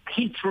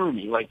he threw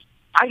me. Like,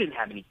 I didn't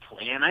have any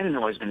plan. I didn't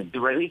know what I was going to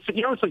do. Right? It's,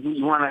 you know, it's like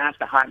you want to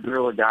ask a hot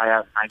girl or guy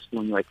out in high school,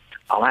 and you're like,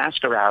 I'll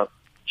ask her out.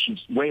 She's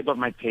way above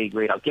my pay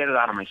grade. I'll get it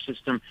out of my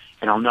system,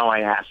 and I'll know I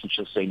asked, and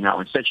she'll say no.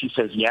 Instead, she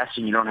says yes,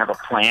 and you don't have a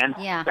plan.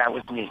 Yeah. That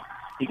was me.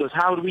 He goes,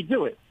 how do we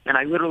do it? And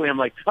I literally am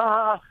like,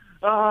 I'll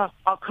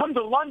come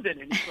to London.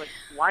 And he's like,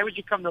 why would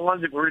you come to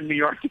London? We're in New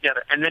York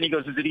together. And then he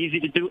goes, is it easy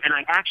to do? And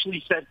I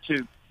actually said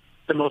to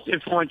the most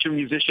influential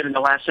musician in the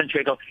last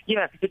century, I go,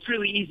 yeah, it's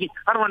really easy.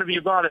 I don't want to be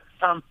about it.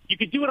 You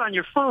could do it on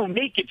your phone,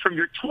 naked from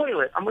your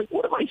toilet. I'm like,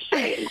 what am I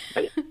saying?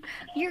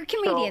 You're a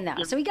comedian,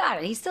 though, so he got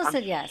it. He still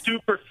said yes.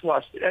 Super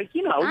flustered.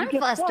 You know, I'm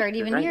flustered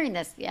even hearing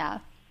this, yeah.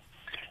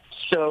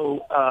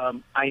 So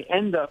I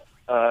end up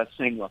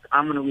saying, look,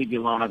 I'm going to leave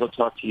you alone. I'll go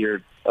talk to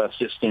your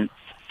assistant,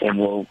 and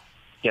we'll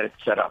get it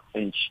set up.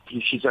 And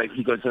she's like,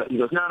 he goes, no.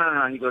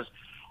 He goes,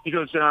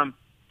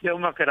 they'll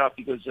muck it up.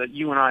 He goes,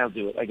 you and I'll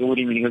do it. I go, what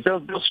do you mean? He goes,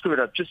 they'll screw it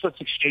up. Just let's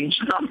exchange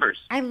numbers.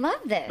 I love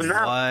this. So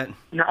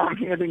now I'm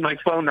handing my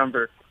phone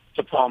number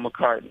to Paul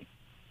McCartney.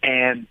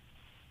 And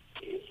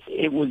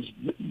it was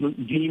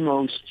the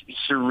most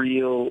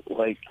surreal,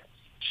 like,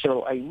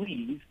 so I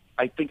leave.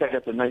 I think I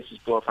got the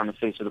nicest blow-off on the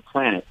face of the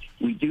planet.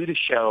 We do the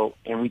show,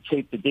 and we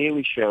tape the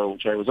Daily Show,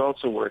 which I was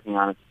also working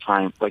on at the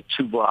time, like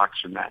 2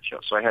 blocks from that show.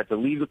 So I had to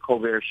leave the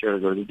Colbert Show to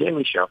go to the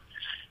Daily Show.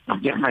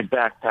 I'm getting my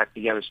backpack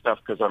together stuff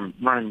because I'm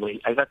running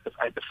late.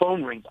 The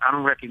phone rings. I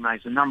don't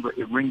recognize the number.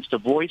 It rings to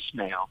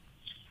voicemail,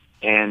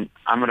 and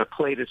I'm going to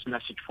play this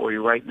message for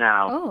you right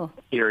now. Oh,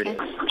 here it is.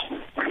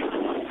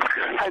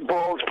 Hey,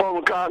 Paul. It's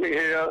Paul McCartney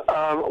here.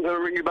 I'm going to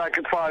ring you back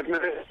in 5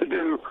 minutes to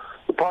do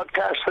the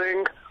podcast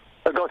thing.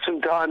 I've got some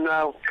time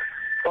now.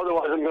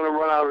 Otherwise, I'm going to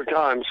run out of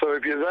time. So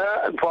if you're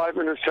there in 5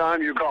 minutes'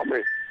 time, you got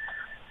me.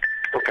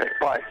 Okay,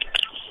 bye.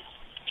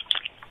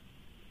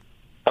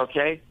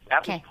 Okay,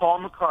 that was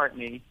Paul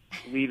McCartney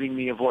leaving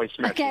me a voice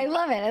message. Okay, I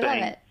love it. I love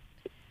it.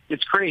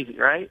 It's crazy,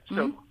 right?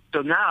 Mm-hmm.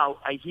 So now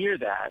I hear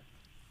that,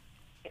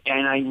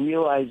 and I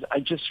realize I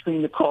just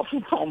screamed the call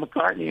from Paul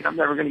McCartney, and I'm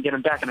never going to get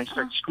him back. And I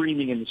start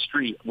screaming in the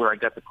street where I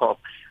got the call.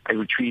 I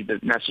retrieved the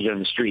message on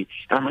the street,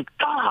 and I'm like,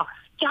 God,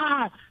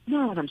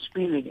 no, and I'm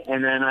screaming.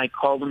 And then I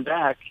called him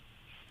back,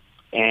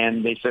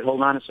 and they said,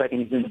 hold on a second,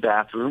 he's in the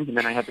bathroom. And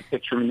then I had to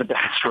picture him in the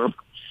bathroom.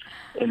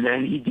 And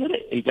then he did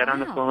it. He got on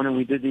the phone and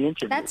we did the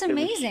interview. That's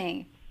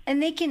amazing.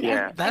 And they can...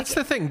 Yeah. That's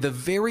the thing. The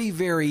very,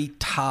 very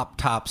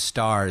top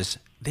stars,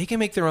 they can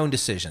make their own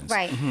decisions.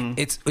 Right. Mm-hmm.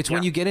 It's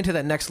when you get into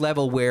that next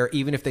level where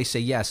even if they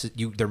say yes,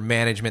 their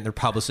management, their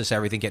publicists,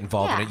 everything get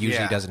involved, and it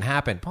usually doesn't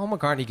happen. Paul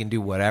McCartney can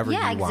do whatever he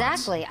wants. Yeah,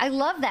 exactly. I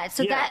love that.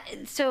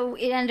 So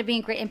it ended up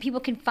being great. And people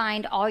can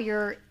find all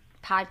your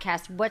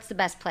podcasts. What's the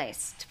best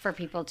place for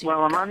people to...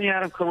 Well, I'm on the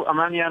Adam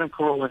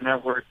Carolla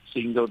Network, so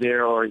you can go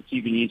there, or it's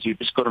even easier.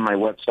 Just go to my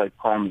website,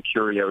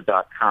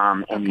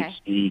 paulmecurio.com,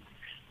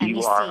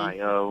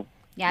 MECURIO.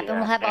 Yeah, and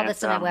we'll have all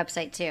this on my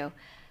website, too.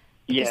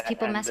 Because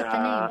people mess up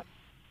the name.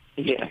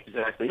 Yeah,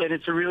 exactly. And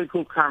it's a really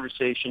cool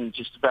conversation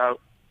just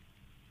about,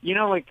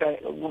 like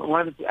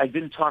I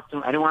didn't talk to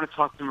him. I didn't want to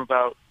talk to him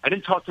about, I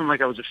didn't talk to him like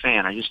I was a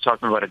fan. I just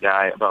talked to him about a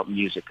guy about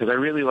music. Because I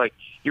really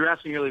you're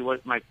asking really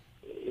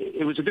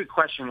it was a good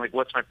question, like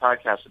what's my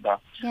podcast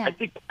about? Yeah. I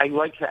think I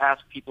like to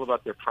ask people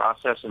about their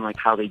process and like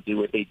how they do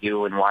what they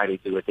do and why they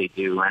do what they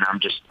do. And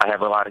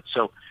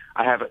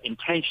I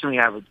intentionally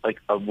have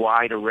a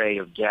wide array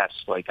of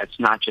guests. Like it's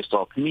not just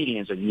all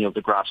comedians, like Neil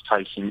deGrasse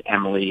Tyson,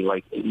 Emily,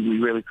 like we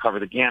really cover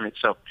the gamut.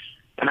 So,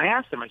 and I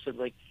asked them, I said,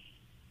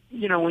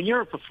 when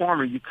you're a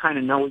performer, you kind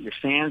of know what your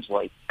fans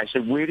like. I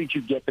said, where did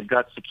you get the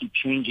guts to keep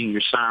changing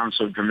your sound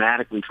so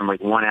dramatically from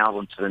like one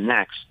album to the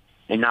next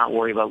and not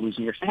worry about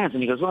losing your fans?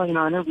 And he goes, well,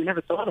 we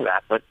never thought of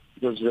that. But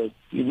he goes,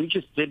 we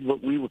just did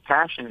what we were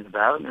passionate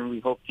about and we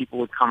hoped people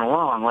would come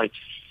along.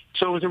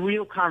 So it was a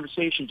real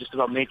conversation just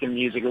about making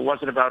music. It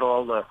wasn't about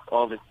all the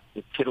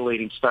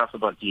titillating stuff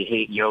about do you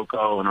hate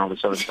Yoko and all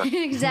this other stuff.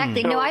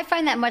 Exactly. No, I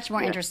find that much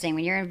more interesting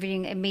when you're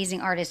interviewing amazing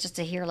artists just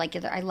to hear,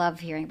 I love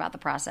hearing about the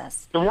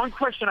process. The one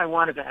question I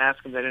wanted to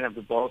ask him that I didn't have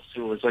the balls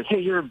to was like, hey,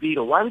 you're a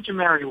Beatle. Why would you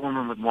marry a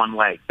woman with one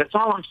leg? That's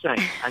all I'm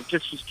saying. I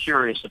just was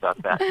curious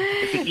about that.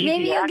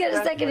 Maybe you'll get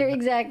a second.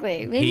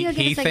 Exactly.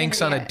 He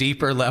thinks on a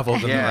deeper level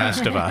than the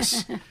rest of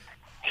us.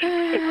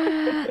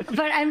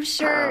 But I'm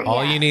sure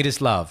all you need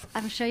is love.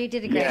 I'm sure you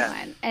did a great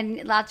one,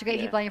 and lots of great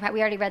people on your podcast. We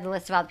already read the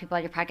list of all the people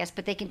on your podcast,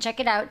 but they can check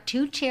it out.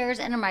 2 chairs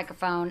and a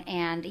microphone,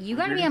 and you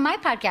got to be on my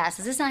podcast.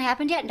 Has this not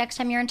happened yet? Next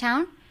time you're in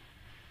town?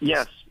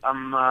 Yes,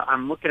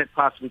 I'm looking at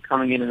possibly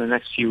coming in the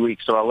next few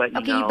weeks, so I'll let you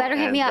know. Okay, you better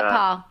hit me up,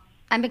 Paul.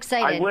 I'm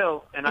excited. I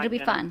will. And it'll be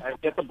fun. I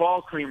get the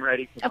ball cream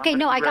ready. Okay,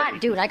 I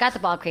got the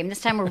ball cream. This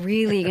time we're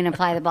really going to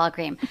apply the ball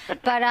cream.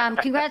 But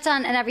congrats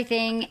on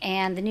everything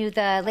and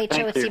the late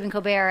show with Stephen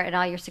Colbert and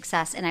all your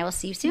success. And I will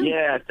see you soon.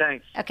 Yeah,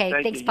 thanks.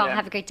 Okay, thanks, Paul.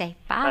 Have a great day.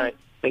 Bye. All right,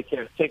 take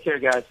care. Take care,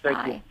 guys.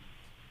 Thank you.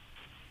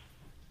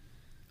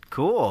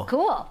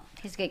 Cool.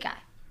 He's a good guy.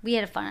 We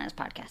had fun on his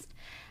podcast.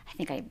 I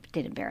think I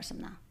did embarrass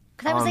him, though.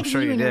 Because I was like,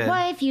 you and your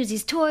wife use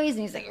these toys.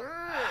 And he's like,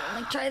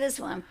 try this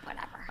one.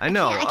 Whatever. I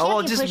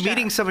know. Just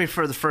meeting somebody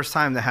for the first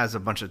time that has a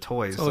bunch of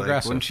toys.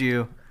 Wouldn't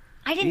you?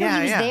 I didn't know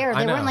he was there.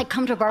 They weren't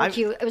come to a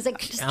barbecue. It was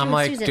just I'm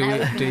like,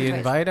 Susan. do you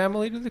invite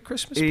Emily to the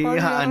Christmas party? No.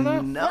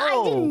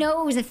 Well, I didn't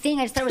know it was a thing.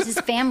 I just thought it was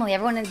his family.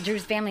 Everyone in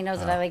Drew's family knows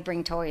that I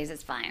bring toys.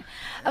 It's fine.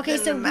 Okay,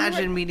 so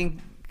imagine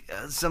meeting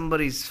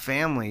somebody's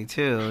family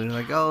too. And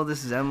you're like, oh,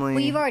 this is Emily.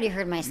 Well, you've already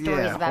heard my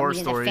stories about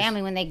meeting the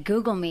family when they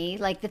Google me.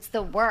 It's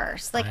the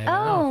worst.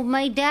 Oh,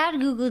 my dad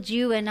Googled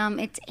you, and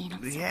it's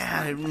anal.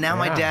 Yeah, now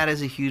my dad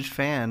is a huge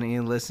fan. And he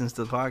listens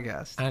to the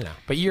podcast. I know,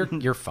 but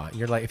you're fine.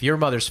 You're like, if your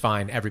mother's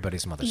fine,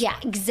 everybody's mother's fine.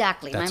 Yeah,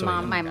 exactly.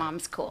 My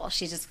mom's cool.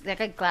 She's just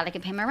glad I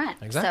can pay my rent.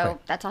 Exactly. So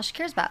that's all she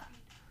cares about.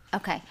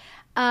 Okay,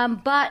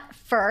 but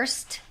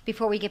first,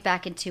 before we get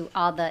back into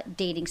all the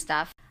dating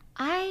stuff,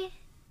 I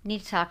need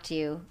to talk to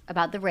you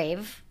about the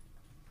rave.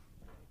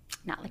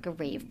 Not like a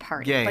rave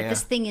party, but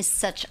this thing is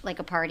such like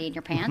a party in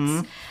your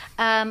pants.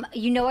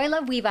 Mm-hmm. I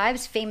love We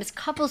Vibes, famous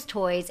couples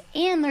toys,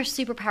 and their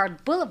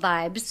superpowered bullet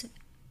vibes,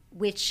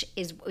 which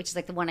is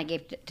like the one I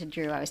gave to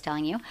Drew, I was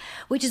telling you,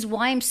 which is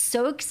why I'm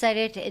so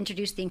excited to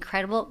introduce the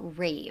incredible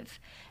rave.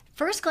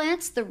 First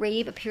glance, the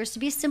rave appears to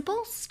be a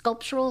simple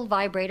sculptural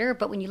vibrator,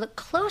 but when you look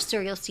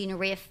closer, you'll see an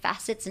array of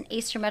facets and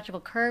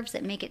asymmetrical curves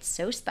that make it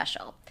so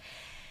special.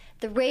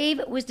 The rave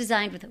was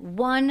designed with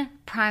one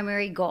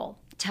primary goal: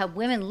 to help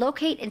women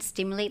locate and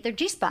stimulate their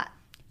G-spot.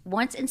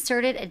 Once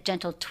inserted, a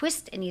gentle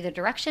twist in either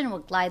direction will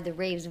glide the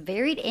rave's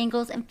varied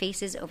angles and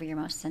faces over your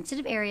most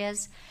sensitive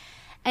areas,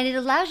 and it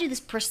allows you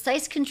this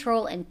precise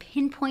control and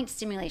pinpoint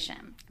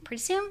stimulation.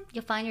 Pretty soon,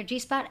 you'll find your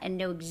G-spot and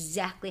know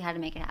exactly how to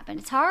make it happen.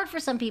 It's hard for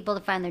some people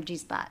to find their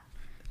G-spot.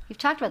 We've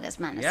talked about this,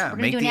 Menace. Yeah, we're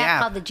going to do an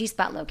app called the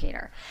G-Spot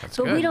Locator.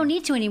 But we don't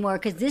need to anymore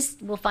because this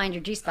will find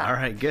your G-spot. All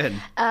right, good.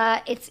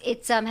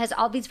 It has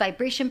all these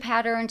vibration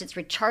patterns. It's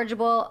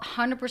rechargeable,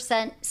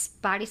 100%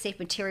 body-safe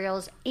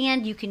materials,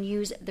 and you can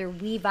use their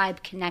We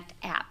Vibe Connect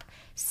app.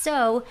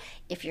 So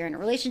if you're in a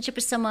relationship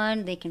with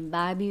someone, they can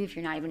vibe you if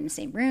you're not even in the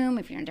same room,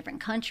 if you're in a different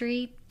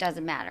country,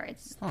 doesn't matter.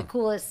 It's the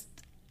coolest.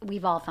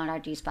 We've all found our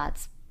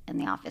G-spots in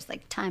the office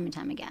time and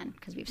time again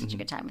because we have such a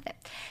good time with it.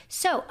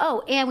 So,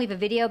 and we have a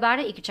video about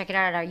it. You can check it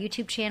out at our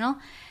YouTube channel.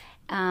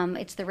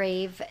 It's the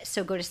rave.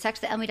 So go to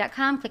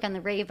sexwithemily.com, click on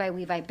the Rave by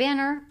We Vibe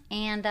banner,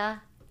 and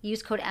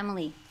use code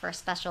Emily for a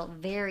special,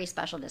 very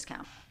special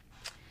discount.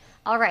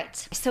 All right.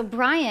 So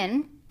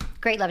Brian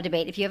Great Love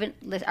Debate. If you haven't,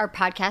 our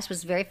podcast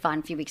was very fun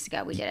a few weeks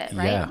ago. We did it,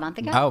 right? Yeah. A month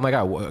ago? Oh, my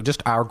God.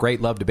 Just our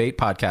Great Love Debate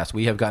podcast.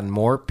 We have gotten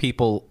more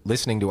people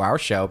listening to our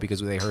show because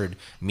they heard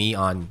me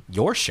on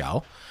your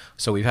show.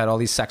 So we've had all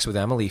these Sex with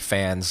Emily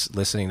fans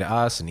listening to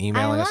us and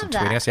emailing us and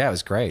tweeting us. Yeah, it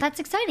was great. That's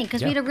exciting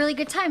because we had a really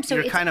good time. So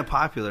you're kind of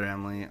popular,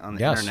 Emily, on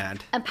the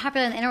internet. I'm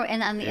popular on the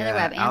and on the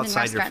interweb and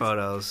outside in your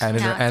photos and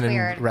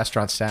in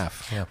restaurant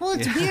staff. Yeah. Well,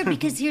 it's weird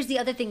because here's the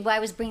other thing. Why I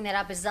was bringing that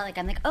up is that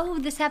I'm like, oh,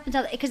 this happens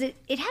because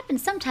it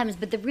happens sometimes.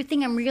 But the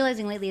thing I'm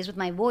realizing lately is with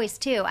my voice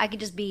too. I could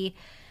just be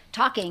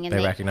talking and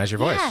they recognize your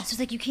voice. Yeah, so it's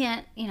like you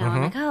can't,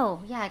 I'm like,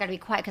 oh, yeah, I got to be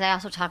quiet because I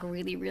also talk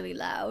really, really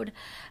loud.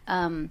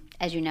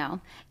 As you know,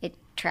 it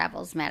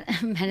travels.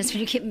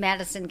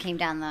 Madison came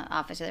down the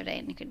office the other day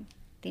and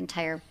the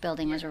entire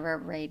building was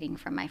reverberating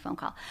from my phone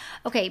call.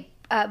 Okay,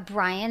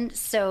 Brian,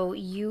 so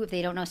if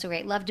they don't know, so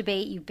Great Love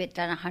Debate, you've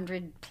done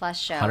 100 plus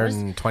shows.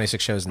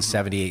 126 shows in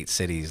 78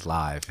 cities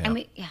live. Yeah.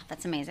 And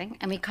that's amazing.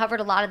 And we covered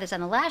a lot of this on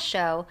the last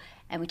show,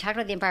 and we talked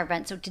about the Empire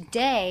event. So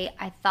today,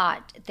 I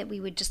thought that we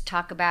would just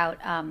talk about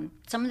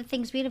some of the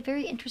things. We had a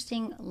very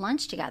interesting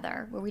lunch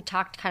together where we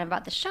talked kind of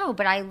about the show,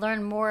 but I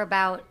learned more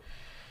about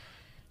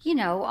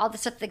all the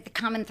stuff, like the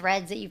common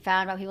threads that you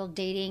found about people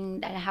dating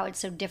and how it's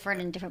so different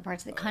in different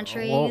parts of the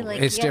country. Well,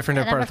 it's different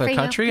in parts of the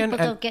country. People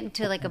don't get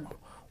into like a...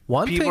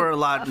 People are a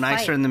lot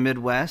nicer in the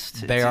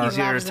Midwest. They it's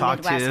easier to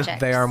talk to. Chicks.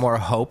 They are more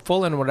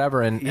hopeful and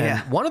whatever. And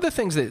one of the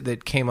things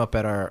that came up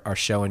at our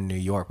show in New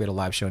York, we had a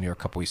live show in New York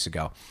a couple weeks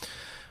ago,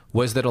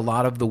 was that a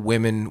lot of the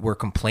women were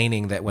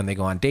complaining that when they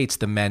go on dates,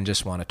 the men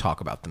just want to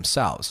talk about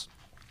themselves.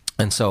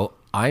 And so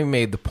I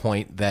made the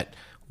point that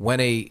when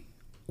a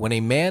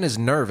man is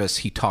nervous,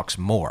 he talks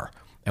more.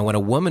 And when a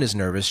woman is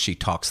nervous, she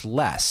talks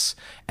less.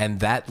 And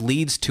that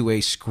leads to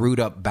a screwed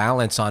up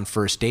balance on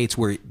first dates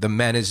where the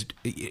man is,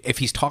 if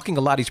he's talking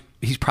a lot,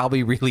 he's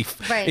probably really,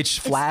 it's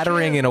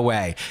flattering in a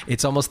way.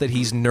 It's almost that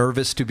he's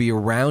nervous to be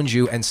around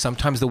you. And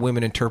sometimes the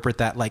women interpret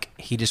that like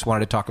he just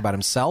wanted to talk about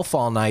himself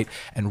all night.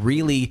 And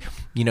really,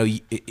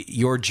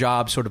 your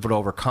job sort of to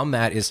overcome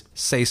that is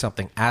say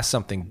something, ask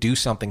something, do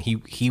something.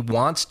 He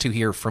wants to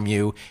hear from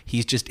you.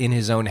 He's just in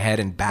his own head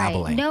and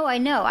babbling. Right. No, I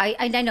know.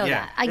 I know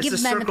that. I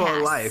give men the pass. It's a circle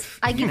of life.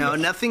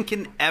 Nothing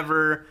can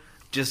ever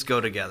just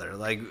go together.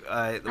 Like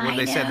when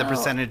they said the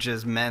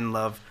percentages, men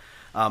love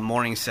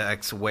morning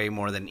sex way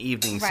more than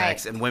evening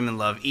sex, and women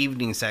love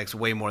evening sex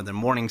way more than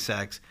morning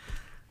sex.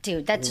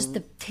 Dude, that's just the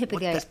tip of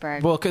the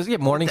iceberg. Well, because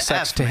morning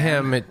sex to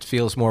him, it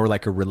feels more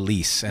like a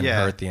release, and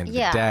her at the end of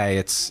the day,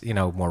 it's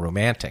more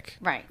romantic.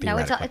 Right? No,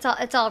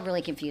 it's all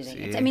really confusing.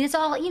 It's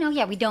all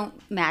we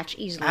don't match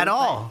easily at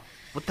all.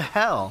 What the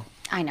hell?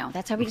 I know.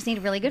 That's why we just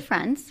need really good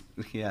friends.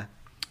 Yeah.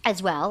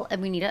 As well,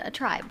 and we need a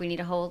tribe. We need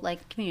a whole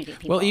community of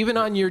people. Well, even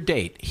on your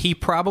date, he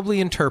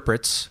probably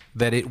interprets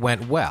that it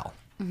went well.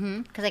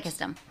 Because I kissed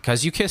him.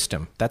 Because you kissed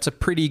him. That's a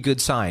pretty good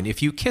sign.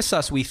 If you kiss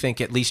us, we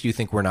think at least you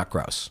think we're not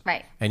gross.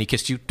 Right. And he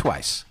kissed you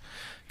twice.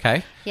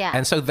 Okay? Yeah.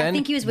 And so then I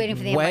think he was waiting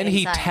for the when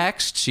he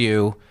texts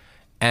you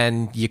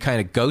and you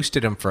kind of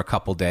ghosted him for a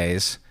couple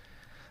days,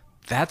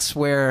 that's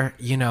where,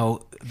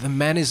 the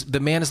man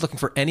is looking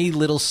for any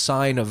little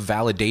sign of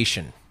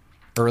validation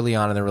early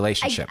on in the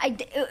relationship.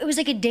 It was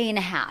like a day and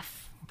a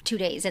half, 2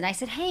 days. And I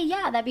said, hey,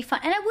 yeah, that'd be fun.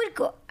 And I would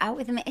go out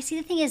with him. See,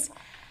 the thing is,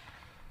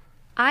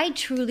 I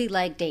truly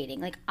like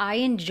dating. Like, I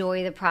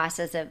enjoy the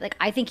process of,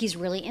 I think he's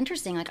really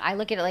interesting. Like, I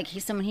look at it like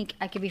he's someone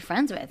I could be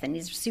friends with. And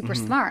he's super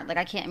smart.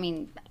 Like,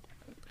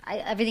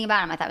 everything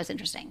about him I thought was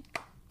interesting.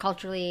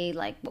 Culturally,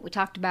 like, what we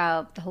talked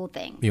about, the whole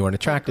thing. You weren't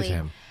attracted to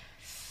him.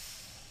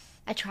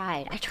 I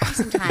tried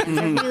sometimes.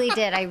 I really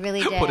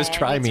did. What does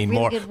try mean?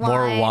 Really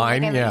more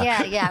wine?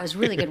 Yeah, it was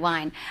really good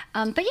wine.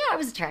 But yeah, I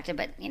was attracted,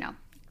 but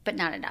but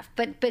not enough.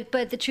 But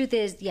the truth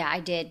is, yeah, I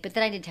did. But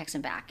then I did text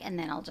him back, and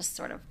then I'll just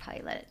sort of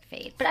probably let it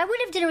fade. But I would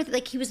have dinner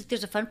with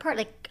there's a fun part.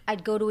 Like,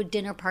 I'd go to a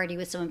dinner party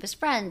with some of his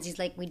friends. He's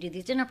like, we do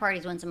these dinner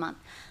parties once a month.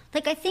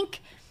 Like,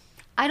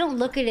 I don't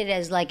look at it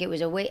as like it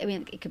was a waste. I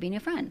mean, it could be a new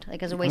friend,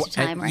 like as a waste of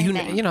time or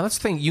anything. That's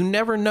the thing. You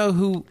never know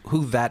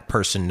who that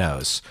person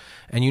knows,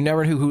 and you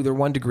never know who they're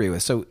 1 degree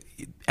with. So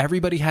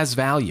everybody has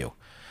value,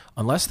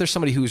 unless there's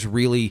somebody who's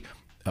really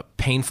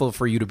painful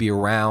for you to be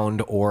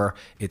around, or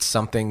it's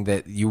something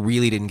that you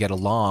really didn't get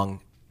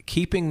along.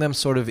 Keeping them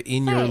sort of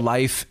in your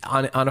life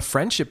on a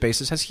friendship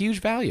basis has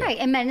huge value. Right,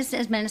 and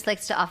Menace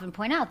likes to often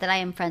point out that I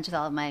am friends with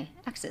all of my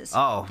exes.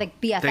 Oh,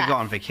 like BFF. They go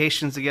on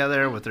vacations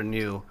together with their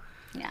new.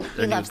 Yeah,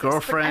 their new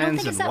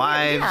girlfriends and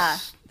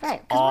wives. Yeah,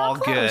 right. All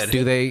good.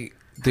 Do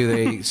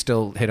they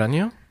still hit on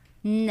you?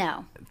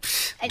 No.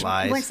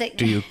 Lies.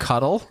 Do you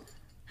cuddle?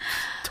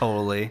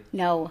 Totally.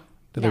 No.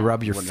 Do they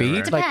rub your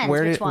feet? Depends, like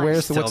where's what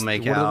are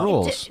the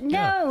rules?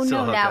 No,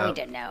 now we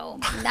didn't know.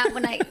 Not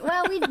when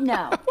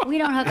we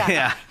don't hook up.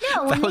 Yeah.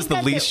 No, that was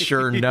the least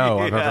sure no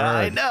I've ever heard.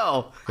 I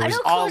know. I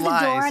don't close the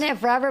door on it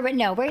forever, but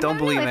no. Don't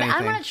believe anything.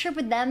 I'm on a trip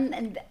with them,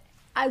 and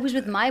I was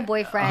with my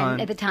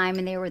boyfriend at the time,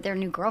 and they were with their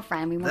new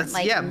girlfriend. We weren't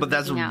but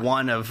that's making out.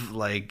 one of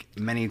like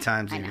many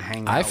times you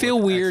hang out. I feel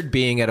with weird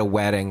being at a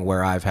wedding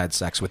where I've had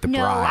sex with the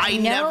bride. I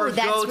never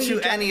go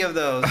to any of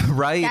those.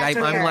 Right? That's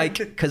I'm weird. like,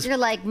 because you're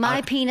like,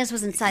 my penis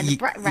was inside the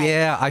bride. Right.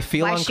 Yeah, I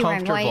feel Why is she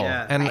wearing uncomfortable,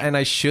 white? and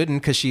I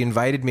shouldn't because she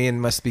invited me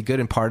and must be good.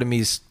 And part of me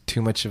is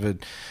too much of a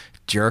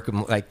jerk.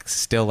 I'm like,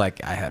 still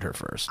like, I had her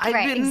first.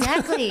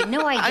 Exactly.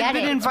 No, I get it. I've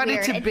been invited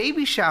It's to weird.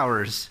 baby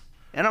showers.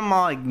 And I'm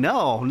all like,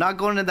 no, not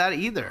going to that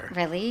either.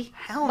 Really?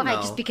 Hell Why? no.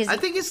 Just because I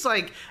think it's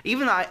like,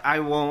 even I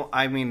won't,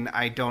 I mean,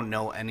 I don't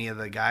know any of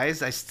the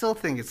guys. I still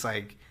think it's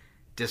like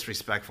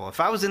disrespectful. If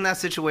I was in that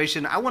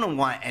situation, I wouldn't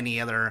want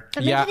any other.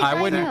 Yeah,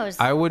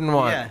 I wouldn't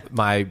want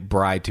my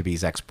bride to be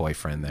his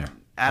ex-boyfriend there.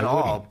 At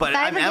all. But If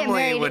I ever get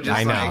Emily married, would just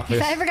I know. like...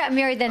 If I ever got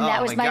married, then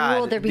that was my God.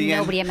 rule. There'd be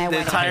nobody at my wedding.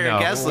 The entire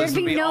guest list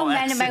There'd would be be no all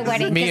men at my exes.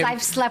 wedding because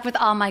I've slept with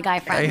all my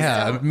guy friends.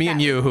 Yeah, so me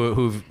and you,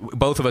 who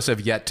both of us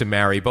have yet to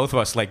marry, both of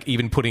us, like,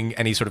 even putting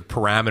any sort of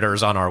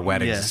parameters on our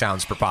weddings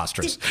sounds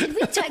preposterous. Did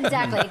we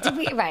exactly. Did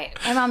we, right.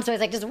 My mom's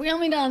always like, just wheel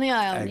me down the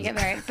aisle when you get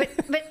married. But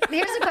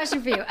here's a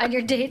question for you. On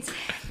your dates,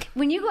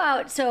 when you go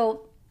out,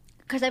 so...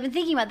 Because I've been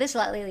thinking about this a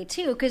lot lately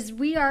too. Because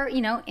we are,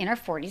 in our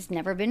 40s,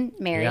 never been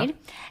married,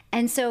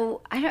 and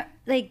so I don't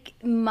like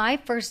my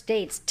first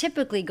dates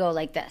typically go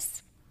like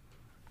this.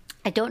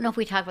 I don't know if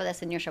we talk about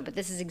this in your show, but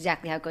this is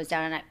exactly how it goes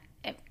down.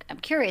 And I'm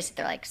curious.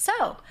 They're like,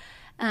 so,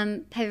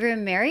 have you ever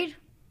been married?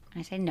 And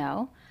I say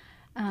no.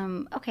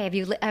 Okay, have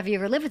you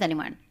ever lived with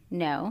anyone?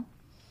 No.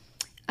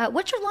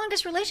 What's your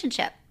longest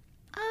relationship?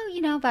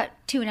 Oh, about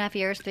 2.5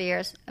 years, 3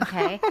 years.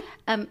 Okay.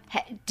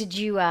 Did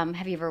you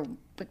have you ever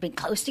been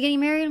close to getting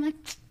married? I'm like,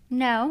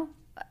 no.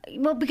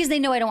 Well, because they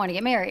know I don't want to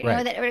get married. Right. You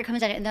know, that when it comes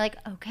down to it, and they're like,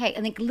 okay.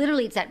 And like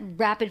literally it's that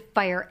rapid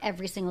fire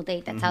every single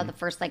date. That's how the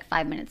first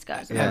 5 minutes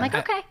goes. And I'm like,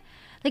 okay.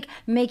 Like,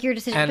 make your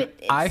decision. And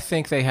But I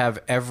think they have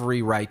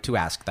every right to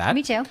ask that.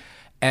 Me too.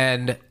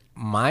 And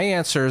my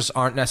answers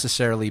aren't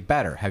necessarily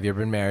better. Have you ever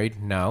been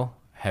married? No.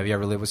 Have you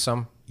ever lived with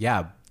some?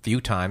 Yeah, few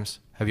times.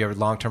 Have you ever had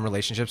long-term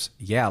relationships?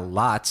 Yeah,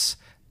 lots.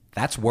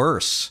 That's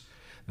worse.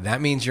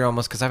 That means you're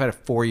almost, because I've had a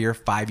 4-year,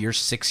 5-year,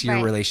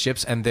 6-year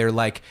relationships, and they're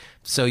like,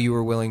 so you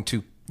were willing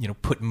to,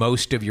 put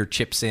most of your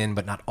chips in,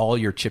 but not all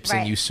your chips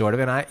in, you sort of.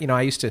 And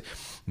I used to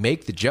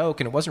make the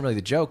joke, and it wasn't really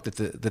the joke,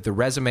 that the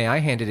resume I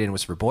handed in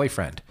was for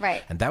boyfriend.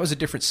 Right. And that was a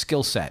different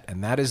skill set,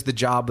 and that is the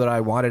job that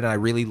I wanted, and I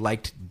really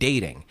liked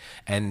dating.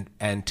 And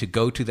to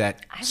go to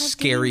that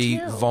scary,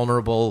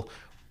 vulnerable,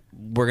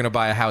 we're going to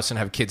buy a house and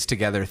have kids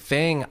together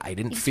thing, I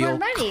didn't feel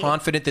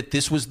confident that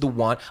this was the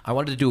one. I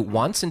wanted to do it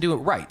once and do it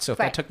right. So if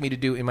that took me to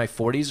do it in my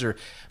 40s, or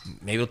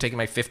maybe it'll take in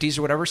my 50s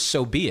or whatever,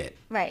 so be it.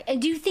 Right.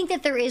 And do you think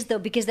that there is, though,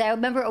 because I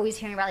remember always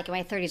hearing about, like, in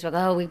my 30s,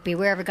 like, we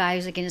beware of a guy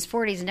who's, like, in his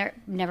 40s and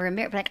never been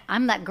married. But, like,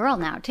 I'm that girl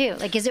now, too.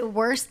 Like, is it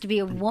worse to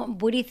be what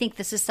do you think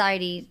the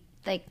society,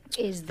 like,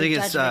 is the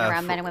judgment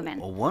around men and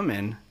women? A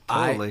woman,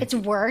 totally. It's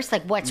worse?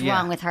 Like, what's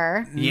wrong with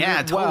her?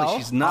 Yeah, totally. Well,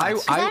 she's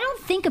nuts. I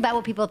don't think about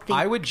what people think.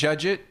 I would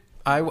judge it.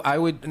 I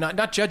would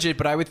not judge it,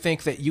 but I would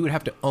think that you would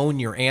have to own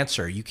your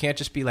answer. You can't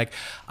just be like,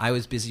 I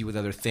was busy with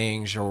other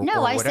things or No,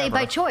 or I whatever. say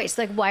by choice.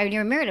 Like, why when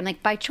you're married? I'm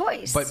like, by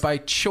choice. But by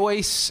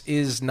choice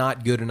is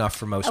not good enough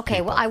for most people.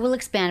 Okay, well, I will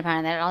expand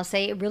upon that. I'll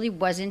say it really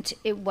wasn't.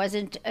 It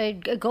wasn't a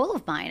goal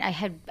of mine.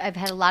 I've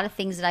had a lot of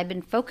things that I've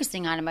been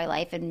focusing on in my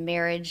life, and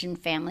marriage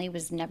and family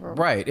was never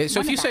right.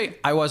 So one if you of say them.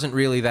 I wasn't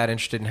really that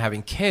interested in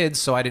having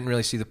kids, so I didn't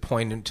really see the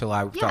point until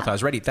I felt I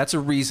was ready. That's a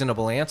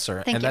reasonable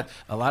answer, Thank and you. that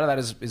a lot of that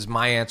is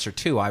my answer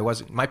too. I wasn't.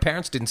 My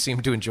parents didn't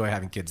seem to enjoy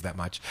having kids that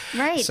much.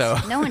 Right. So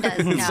No one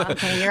does. No.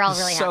 Okay, you're all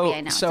really happy.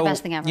 I know. It's the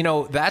best thing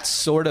ever. That's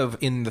sort of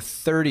in the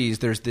 30s.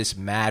 There's this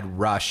mad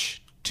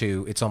rush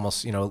to. It's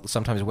almost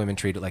sometimes women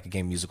treat it like a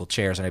game of musical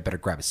chairs, and I better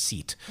grab a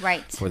seat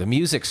Right. before the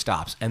music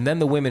stops. And then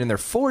the women in their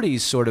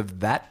 40s, sort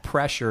of that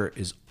pressure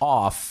is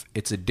off.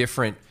 It's a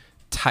different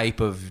type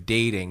of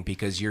dating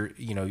because you're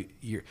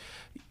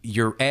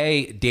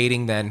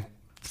dating then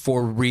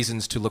for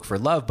reasons to look for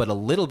love, but a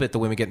little bit the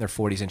women get in their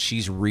 40s and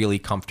she's really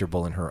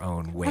comfortable in her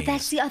own ways. Well,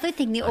 that's the other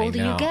thing. The older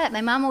know. you get,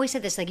 my mom always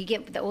said this: like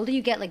the older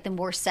you get, like the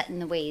more set in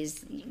your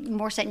ways,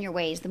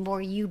 the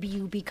more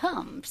you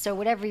become. So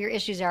whatever your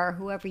issues are,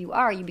 whoever you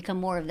are, you become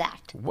more of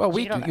that. Well,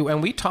 we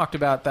talked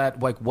about that.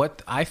 Like,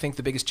 what I think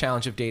the biggest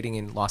challenge of dating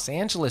in Los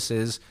Angeles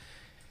is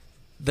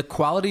the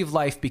quality of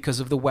life because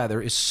of the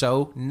weather is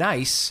so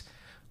nice.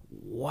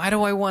 Why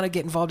do I want to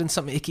get involved in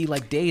something icky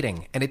like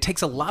dating? And it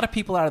takes a lot of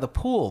people out of the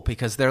pool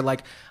because they're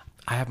like,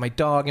 I have my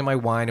dog and my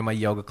wine and my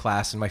yoga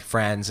class and my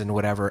friends and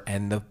whatever.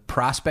 And the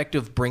prospect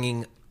of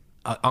bringing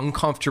an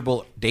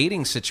uncomfortable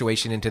dating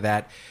situation into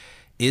that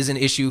is an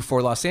issue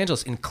for Los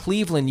Angeles. In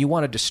Cleveland, you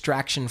want a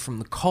distraction from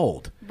the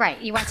cold.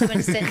 Right. You want someone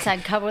to sit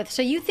inside cover with.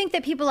 So you think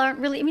that people aren't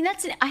really,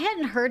 I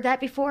hadn't heard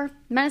that before.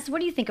 Menace, what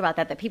do you think about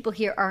that? That people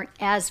here aren't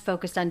as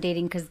focused on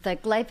dating because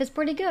like life is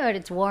pretty good.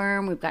 It's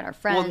warm. We've got our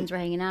friends. We're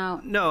hanging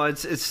out. No,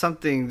 it's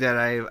something that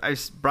I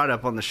brought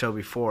up on the show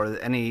before.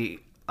 Any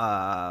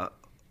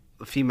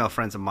female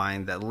friends of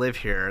mine that live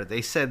here,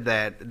 they said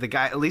that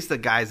at least the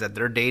guys that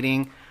they're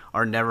dating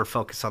are never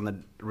focused on the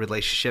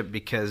relationship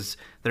because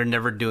they're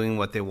never doing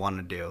what they want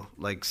to do.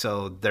 Like,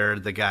 so they're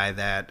the guy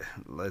that,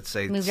 let's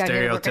say,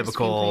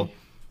 stereotypical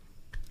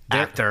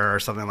actor or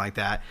something like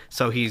that.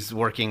 So he's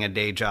working a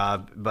day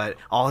job, but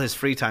all his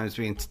free time is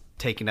being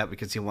taken up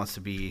because he wants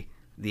to be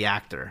the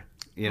actor.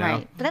 You know?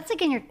 Right, but that's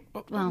again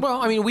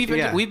Well, I mean, we've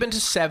been to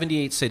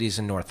 78 cities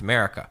in North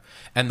America,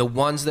 and the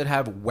ones that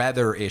have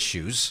weather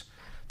issues,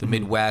 the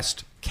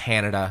Midwest,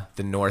 Canada,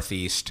 the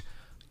Northeast,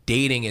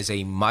 dating is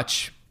a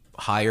much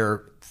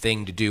higher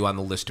thing to do on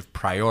the list of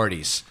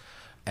priorities.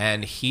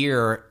 And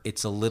here,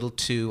 it's a little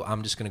too.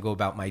 I'm just going to go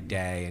about my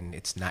day, and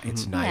it's not.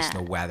 It's nice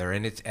in the weather,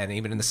 and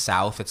even in the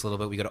South, it's a little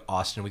bit. We go to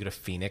Austin, we go to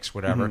Phoenix,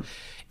 whatever.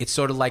 It's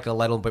sort of like a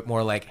little bit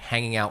more like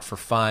hanging out for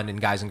fun, and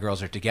guys and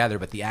girls are together.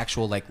 But the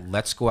actual like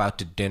let's go out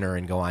to dinner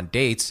and go on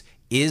dates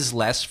is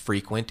less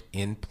frequent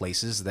in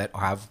places that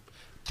have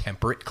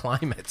temperate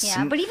climates.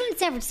 Yeah, but even in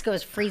San Francisco,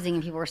 it's freezing,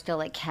 and people are still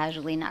like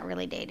casually not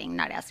really dating,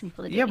 not asking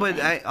people to do anything.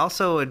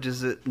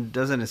 But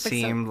doesn't it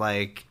seem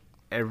like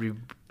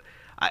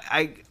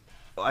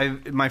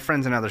my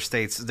friends in other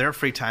states, their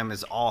free time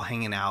is all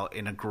hanging out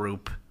in a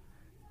group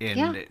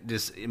and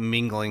just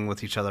mingling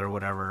with each other or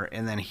whatever.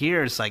 And then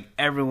here it's like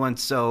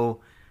everyone's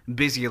so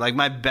busy. Like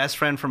my best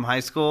friend from high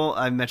school,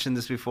 I mentioned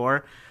this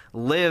before,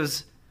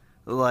 lives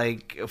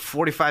like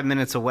 45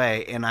 minutes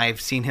away, and I've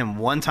seen him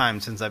one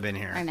time since I've been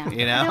here. I know.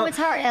 You know? I know it's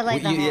hard. I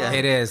like that.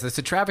 It is. It's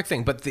a traffic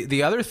thing. But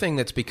the other thing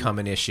that's become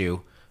an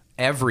issue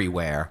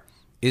everywhere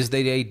is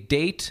that a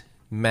date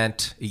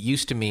it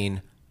used to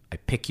mean I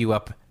pick you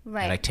up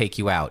and I take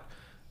you out.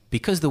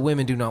 Because the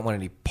women do not want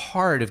any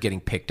part of getting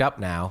picked up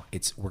now,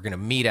 we're going to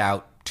meet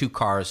out, 2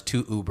 cars,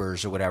 2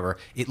 Ubers or whatever.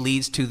 It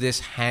leads to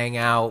this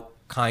hangout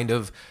kind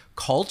of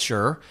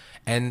culture.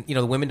 And,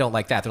 the women don't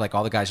like that. They're like,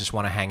 all the guys just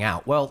want to hang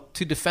out. Well,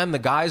 to defend the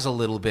guys a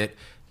little bit,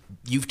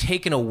 you've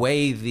taken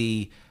away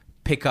the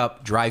pick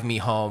up, drive me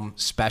home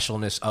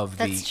specialness of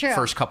the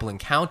first couple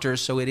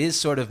encounters. So it is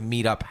sort of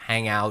meet up,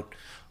 hang out.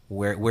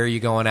 Where are you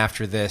going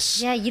after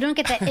this? Yeah, you don't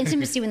get that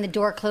intimacy when the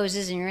door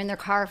closes and you're in their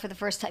car for the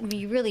first time. I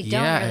mean, you really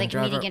don't. You're like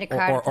meeting in a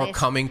crowded place. Or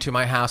coming to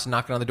my house and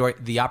knocking on the door.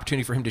 The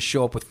opportunity for him to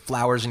show up with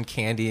flowers and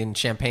candy and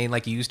champagne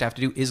like you used to have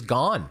to do is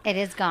gone. It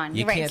is gone.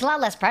 You're right. It's a lot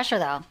less pressure,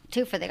 though,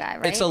 too, for the guy,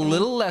 right? It's a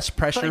little less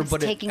pressure,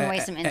 but it's taking away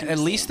some intimacy. At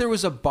least there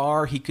was a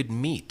bar he could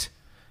meet.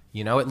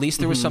 At least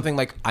there was something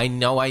like, I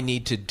know I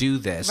need to do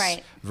this.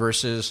 Right.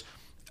 Versus,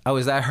 oh,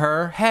 is that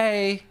her?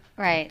 Hey.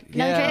 Right.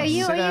 No, are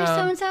you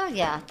so-and-so?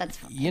 Yeah, that's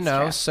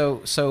true.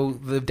 So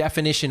the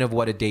definition of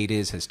what a date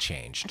is has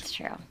changed. That's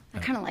true. I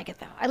kind of like it,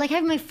 though. I like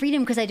having my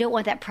freedom because I don't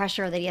want that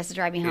pressure that he has to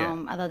drive me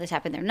home, although this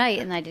happened the other night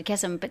and I did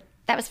kiss him, but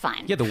that was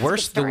fine. Yeah,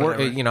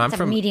 I'm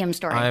from a medium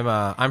story.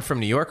 I'm from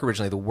New York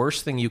originally. The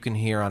worst thing you can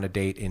hear on a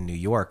date in New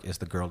York is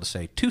the girl to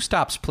say, 2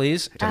 stops,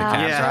 please, to the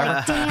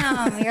cab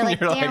driver. You're like,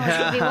 damn, it's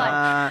going to be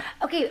one.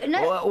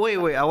 Okay.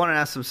 Wait. I want to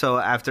ask them, so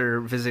after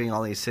visiting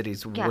all these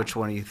cities, which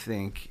one do you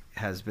think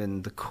has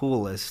been the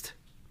coolest,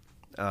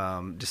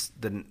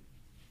 just the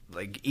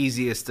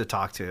easiest to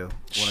talk to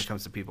when it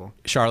comes to people?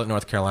 Charlotte,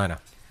 North Carolina.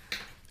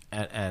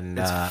 And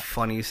it's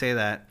funny you say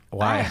that.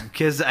 Why?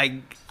 Because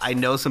I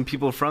know some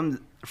people from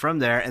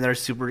there, and they're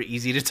super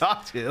easy to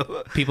talk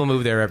to. People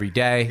move there every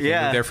day.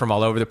 They're from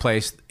all over the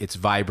place. It's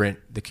vibrant.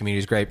 The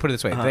community's great. Put it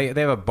this way: they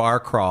have a bar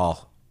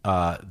crawl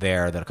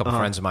there that a couple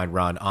friends of mine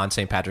run on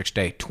St. Patrick's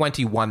Day.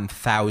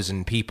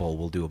 21,000 people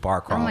will do a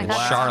bar crawl in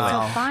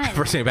Charlotte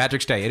for St.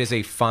 Patrick's Day. It is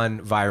a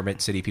fun,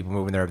 vibrant city. People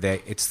moving there every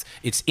day.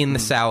 It's in the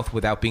South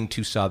without being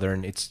too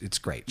Southern. It's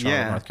great.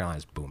 Charlotte, North Carolina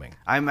is booming.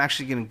 I'm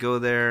actually going to go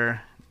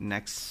there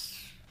next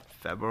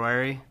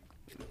February.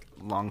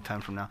 Long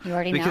time from now. You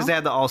already because know? they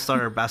had the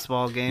All-Star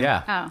basketball game.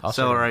 Yeah.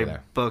 So I already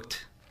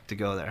booked to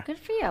go there. Good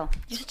for you.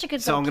 You're such a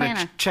good So I'm planner.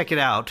 going to check it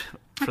out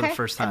for the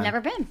first time. I've never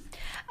been.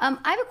 I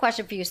have a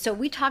question for you. So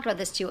we talked about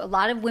this too. A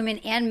lot of women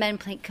and men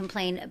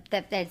complain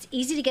that it's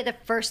easy to get the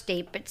first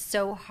date, but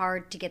so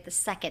hard to get the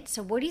second.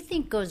 So what do you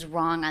think goes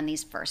wrong on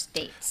these first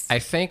dates? I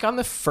think on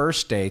the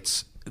first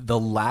dates, the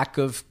lack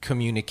of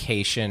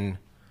communication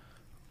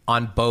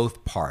on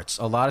both parts.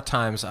 A lot of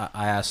times I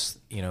ask,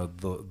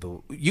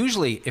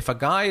 usually if a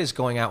guy is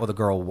going out with a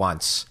girl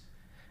once,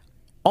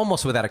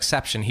 almost without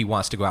exception, he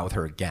wants to go out with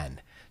her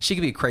again. She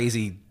could be a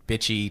crazy,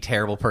 bitchy,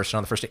 terrible person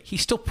on the first date. He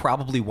still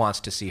probably wants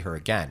to see her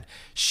again.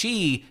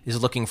 She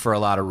is looking for a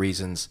lot of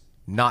reasons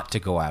not to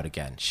go out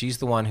again. She's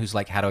the one who's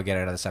like, how do I get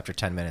out of this after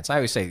 10 minutes? I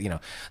always say,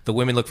 the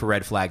women look for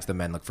red flags, the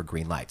men look for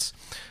green lights.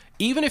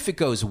 Even if it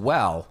goes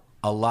well,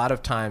 a lot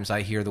of times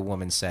I hear the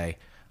woman say,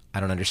 I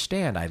don't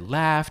understand. I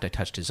laughed. I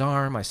touched his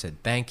arm. I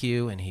said, thank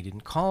you. And he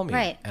didn't call me.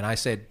 Right. And I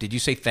said, did you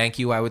say thank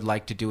you? I would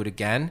like to do it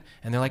again.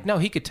 And they're like, no,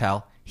 he could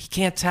tell. He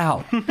can't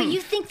tell. But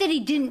you think that he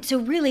didn't, so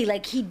really,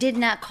 he did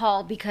not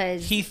call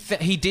because...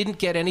 He didn't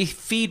get any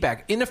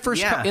feedback. In the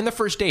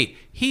first date,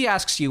 he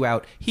asks you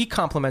out, he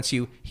compliments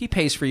you, he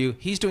pays for you,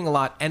 he's doing a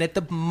lot, and at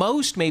the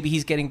most, maybe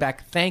he's getting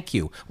back thank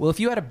you. Well, if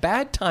you had a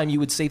bad time, you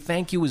would say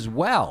thank you as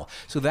well.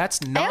 So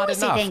that's not enough. I always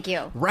say thank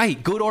you.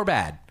 Right, good or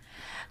bad.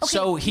 Okay.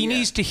 So he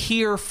needs to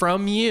hear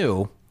from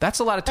you That's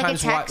a lot of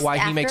times why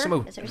he makes a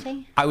move. Is that what you're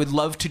saying? I would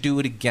love to do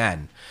it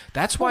again.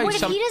 That's why. What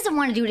if he doesn't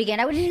want to do it again?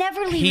 I would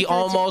never leave. He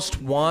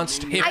almost wants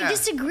to. I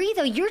disagree,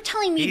 though. You're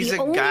telling me He's the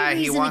a only guy.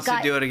 reason He wants to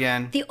do it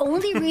again. The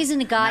only reason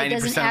a guy 90%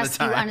 doesn't of the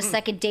ask you time. on a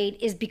second date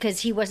is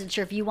because he wasn't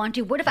sure if you want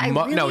to. What if I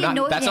really No,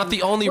 annoyed that's him? not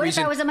the only what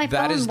reason. What if I was on my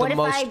That phone? is the What if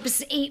most- I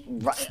just ate?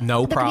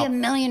 No There problem. could be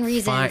a million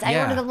reasons. I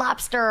Yeah. ordered a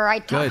lobster. I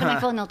talked Good. on my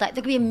phone the whole time.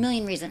 There could be a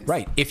million reasons.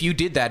 Right. If you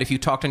did that, if you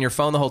talked on your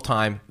phone the whole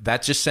time,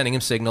 that's just sending him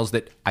signals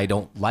that I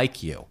don't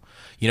like you.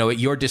 You know,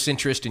 your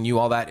disinterest in you,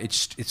 all that.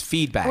 It's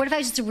feedback. What if I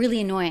was just really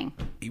annoying?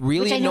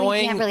 Really Which I know you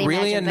annoying. can't really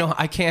Really imagine,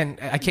 annoying.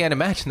 I can't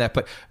imagine that.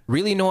 But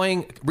really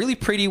annoying. Really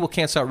pretty will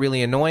cancel out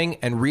really annoying,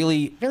 and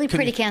really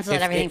pretty cancels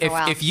out everything for a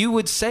while. If you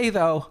would say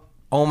though,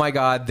 oh my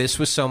God, this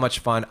was so much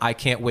fun, I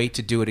can't wait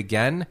to do it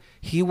again,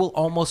 he will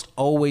almost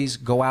always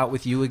go out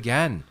with you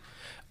again.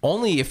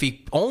 Only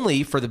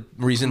for the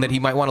reason that he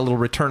might want a little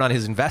return on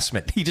his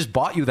investment. He just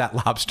bought you that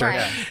lobster,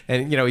 Right.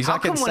 and he's How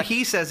not getting. come when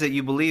he says it,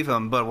 you believe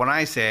him, but when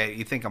I say it,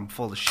 you think I'm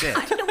full of shit?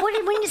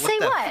 When you say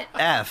the what?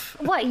 F?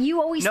 What?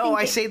 You always No, think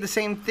I that- say the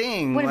same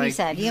thing. What have you Like,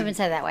 said? You haven't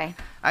said it that way.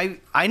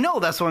 I know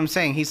that's what I'm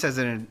saying. He says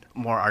it in a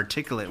more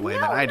articulate way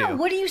than I do.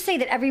 What do you say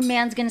that every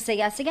man's going to say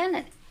yes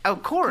again?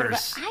 Of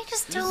course. I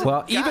just don't.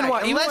 Well,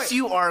 unless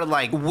you are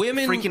like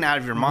women freaking out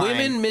of your mind.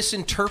 Women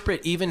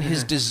misinterpret even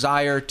his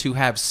desire to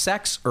have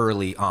sex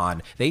early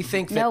on. They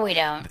think that No, we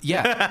don't.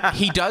 Yeah,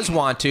 he does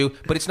want to,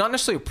 but it's not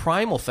necessarily a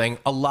primal thing.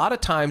 A lot of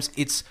times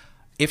it's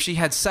if she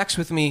had sex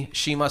with me,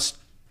 she must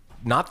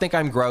not think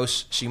I'm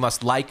gross. She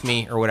must like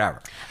me or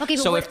whatever. Okay,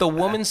 but so what- if the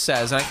woman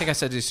says, and I think I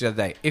said this the other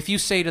day, if you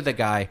say to the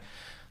guy,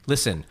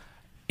 listen,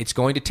 it's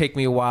going to take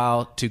me a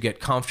while to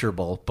get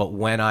comfortable, but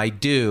when I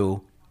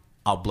do,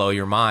 I'll blow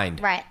your mind.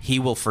 Right. He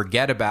will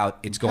forget about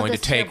it's going to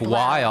just hear take a blow.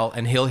 while,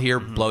 and he'll hear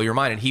blow your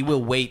mind, and he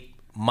will wait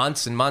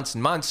months and months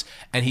and months,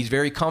 and he's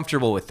very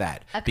comfortable with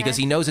that Okay. because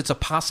he knows it's a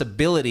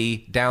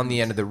possibility down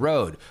the end of the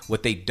road.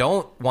 What they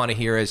don't want to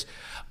hear is,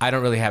 I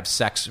don't really have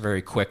sex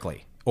very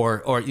quickly.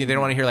 Or they don't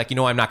want to hear like,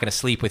 I'm not going to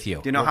sleep with you.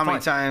 Do you know Well, how many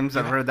fine. times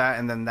I've heard that,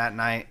 and then that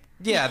night?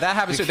 Yeah, that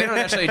happens. So they don't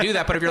necessarily do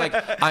that. But if you're like,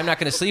 I'm not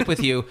going to sleep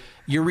with you,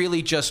 you're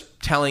really just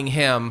telling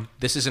him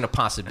this isn't a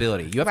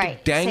possibility. You have Right.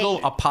 to dangle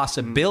Say- a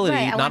possibility,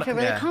 Right, I want not to feel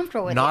really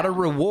comfortable with not you. a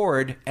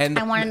reward. And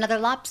I want another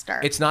lobster.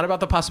 It's not about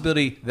the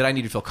possibility that I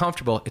need to feel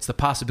comfortable. It's the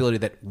possibility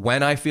that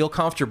when I feel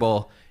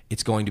comfortable,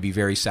 it's going to be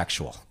very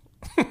sexual.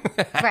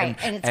 Right,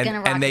 and it's going to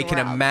rock and they your can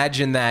world.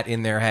 imagine that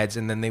in their heads,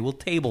 and then they will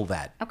table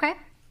that. Okay.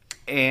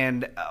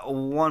 And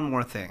one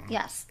more thing.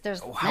 Yes,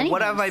 there's What many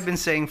have I things. been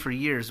saying for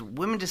years?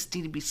 Women just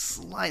need to be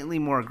slightly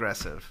more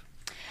aggressive.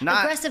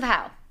 Not Aggressive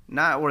how?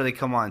 Not where they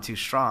come on too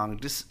strong.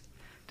 Just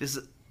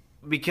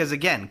because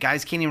again,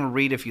 guys can't even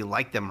read if you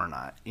like them or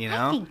not. You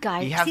know, I think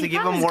guys. you have see, to the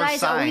give them problem is more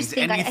guys always signs,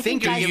 think and you I think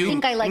think you're guys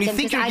think I like and you them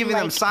think 'cause you're I giving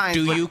them like- signs.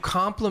 Do but you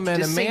compliment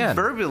just a say man?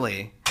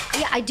 verbally?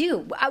 Yeah, I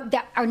do.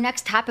 Our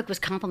next topic was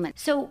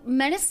compliments. So,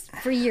 Menace,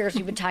 for years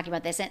we've been talking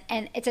about this,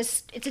 and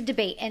it's a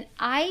debate. And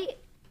I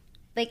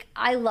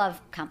love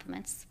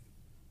compliments.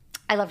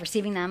 I love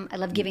receiving them. I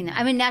love giving them.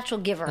 I'm a natural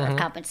giver Mm-hmm. of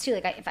compliments too.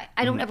 Like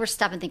I don't ever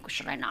stop and think,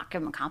 should I not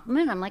give them a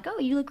compliment? I'm like, oh,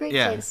 you look great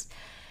Yeah. today. It's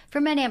for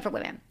men and for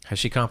women. Has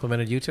she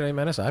complimented you today,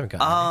 Menace? I haven't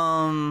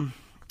gotten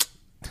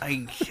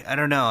any. I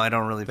don't know. I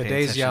don't really The pay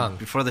day's attention young.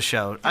 before the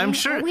show. I'm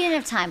sure we didn't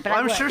have time, but I'm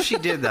I would. sure she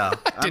did though.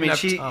 I mean, have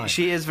time.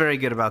 she is very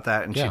good about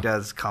that, and Yeah. she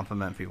does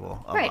compliment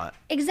people a Right, lot.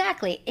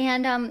 exactly.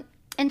 And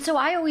so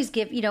I always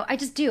give, I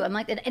just do. I'm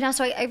like, and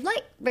also I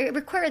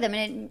require them,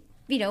 and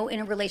it, in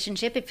a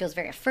relationship, it feels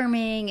very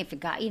affirming. If it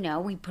got,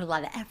 we put a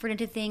lot of effort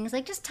into things.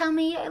 Like, just tell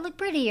me I look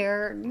pretty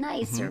or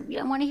nice, or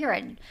I want to hear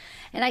it.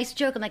 And I used to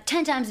joke, I'm like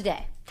 10 times a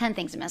day, 10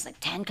 things. I'm like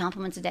 10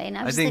 compliments a day, and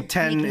I I was think like,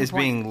 10 making a is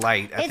point. being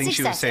light. I It's think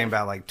she was saying excessive.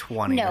 about like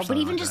 20. No, or but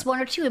something even like just that. one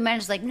or two. And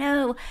Manager's like,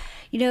 no,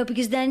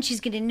 because then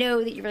she's going to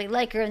know that you really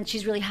like her and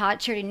she's really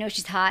hot. She already knows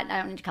she's hot. And I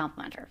don't need to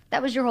compliment her.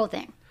 That was your whole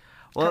thing.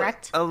 Well,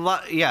 correct? A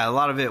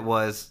lot of it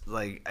was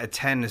like a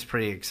 10 is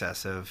pretty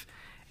excessive,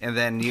 and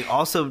then you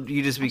just trying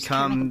to make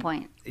become. a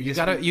point.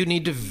 You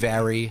need to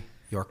vary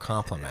your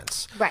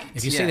compliments. Right.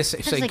 If you Yeah. say this,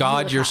 It's say like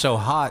God, really you're hot. so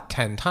hot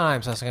 10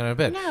 times, that's not going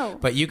to be. No.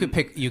 But you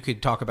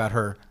could talk about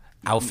her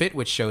outfit,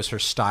 which shows her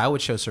style,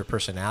 which shows her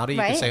personality. You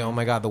Right. can say, oh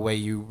my God, the way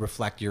you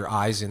reflect your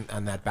eyes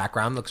on that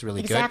background looks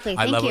really Exactly. good.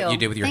 I Thank love what you. you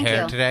did with your Thank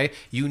hair you. today.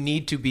 You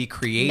need to be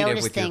creative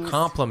Notice with things. your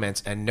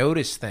compliments and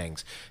notice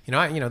things.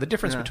 The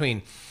difference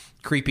between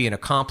creepy and a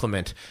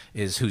compliment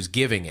is who's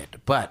giving it.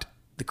 But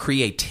the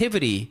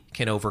creativity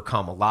can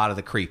overcome a lot of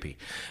the creepy.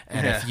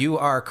 And if you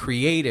are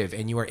creative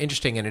and you are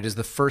interesting and it is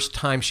the first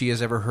time she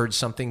has ever heard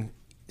something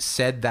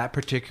said that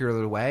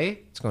particular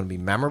way, it's going to be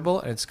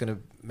memorable and it's going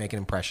to make an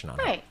impression on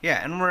her. Right.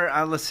 Yeah,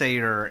 and let's say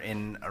you're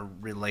in a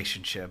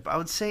relationship. I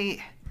would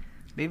say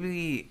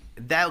maybe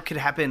that could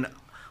happen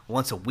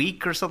once a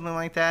week or something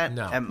like that.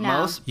 No. At No.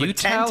 most. But You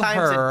 10 tell times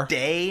her a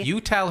day. You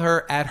tell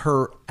her at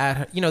her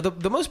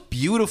the most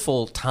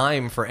beautiful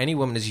time for any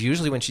woman is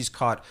usually when she's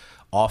caught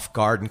off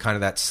guard and kind of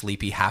that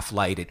sleepy half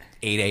light at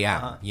 8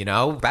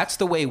 a.m. That's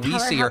the way we Tell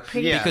her see how her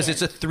pretty because she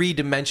it's a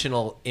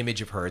 3-dimensional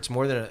image of her. It's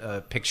more than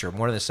a picture,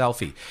 more than a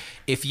selfie.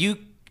 If you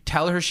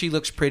tell her she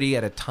looks pretty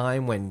at a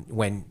time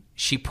when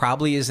she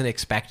probably isn't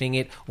expecting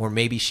it, or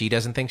maybe she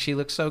doesn't think she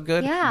looks so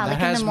good. Yeah, like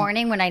in the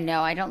morning when I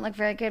know I don't look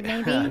very good,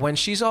 maybe. When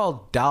she's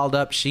all dolled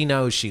up, she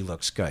knows she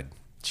looks good.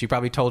 She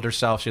probably told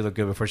herself she looked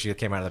good before she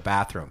came out of the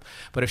bathroom.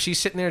 But if she's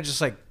sitting there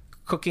just like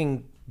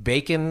cooking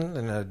bacon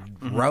in a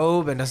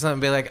robe and doesn't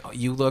be like, oh,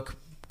 you look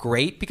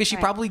great, because she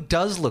probably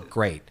does look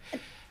great.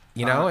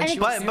 You know?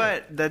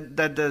 But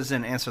that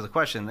doesn't answer the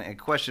question. The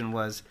question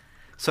was,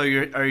 so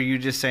are you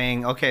just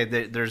saying, okay,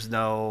 there's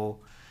no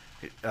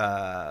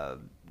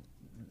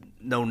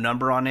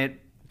number on it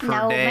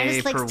per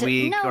day, per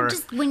week, or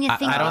just when you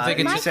think. I don't think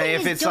it's to say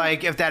if it's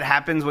like if that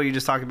happens, what you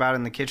just talked about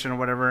in the kitchen or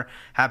whatever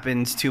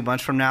happens 2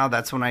 months from now,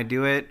 that's when I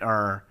do it,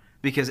 or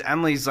because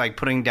Emily's like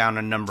putting down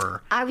a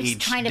number. I was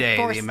each trying to day,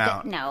 force the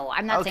amount. No,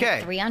 I'm not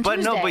saying 3 on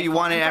Tuesday. But you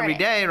want it every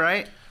day,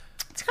 right?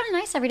 It's kind of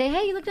nice every day.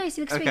 Hey, you look nice.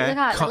 You look sweet. Okay. You look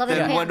hot. I love your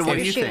pants. What do your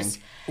you shoes.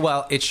 think?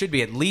 Well, it should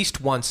be at least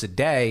once a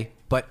day,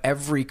 but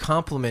every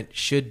compliment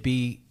should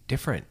be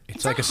different.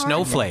 It's like a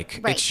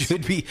snowflake. Right. It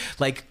should be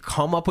like,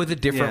 come up with a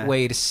different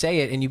way to say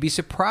it, and you'd be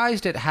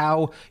surprised at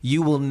how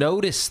you will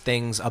notice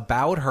things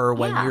about her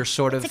when you're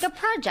sort of... It's like a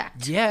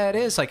project. Yeah, it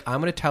is. Like,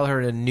 I'm going to tell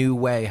her in a new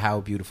way how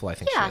beautiful I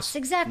think she is. Yes,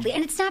 exactly.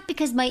 And it's not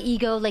because my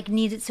ego like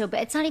needs it so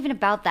bad. It's not even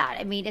about that.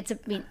 I mean, it's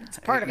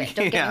a part of it.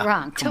 Don't get me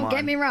wrong. Don't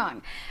get me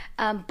wrong.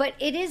 But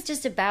it is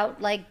just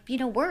about like,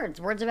 words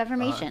of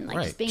affirmation,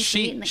 like just being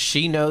sweet. And,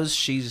 she knows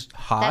she's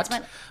hot,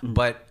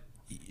 but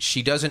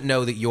she doesn't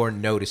know that you're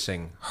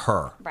noticing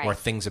her or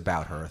things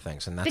about her or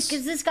things. And that's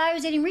because this guy I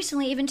was dating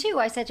recently, even too,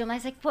 I said to him, I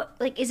was like, what,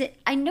 like, is it,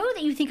 I know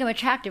that you think I'm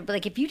attractive, but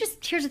like, if you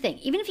just, here's the thing,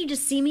 even if you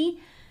just see me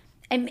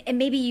and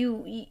maybe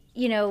you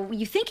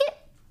think it,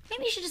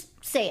 maybe you should just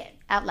say it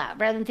out loud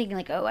rather than thinking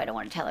like, oh, I don't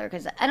want to tell her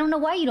because I don't know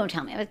why you don't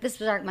tell me. Like, this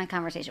was my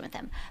conversation with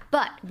him.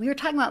 But we were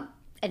talking about,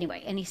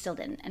 anyway, and he still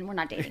didn't, and we're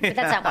not dating, but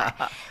that's not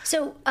why.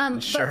 So,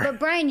 but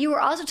Brian, you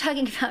were also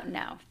talking about,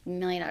 a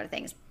million other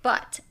things,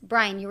 but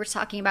Brian, you were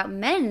talking about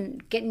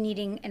men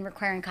needing and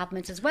requiring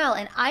compliments as well,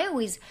 and I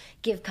always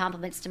give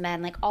compliments to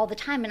men, like, all the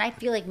time, and I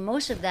feel like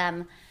most of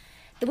them,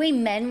 the way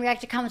men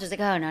react to comments is like,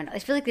 oh, no, I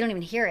feel like they don't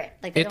even hear it.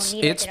 Like, they don't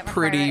need it. It's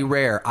pretty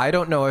rare. I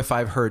don't know if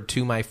I've heard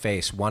to my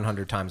face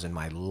 100 times in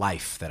my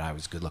life that I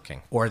was good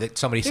looking, or that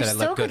somebody said I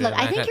looked good.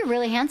 I think you're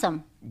really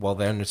handsome. Well,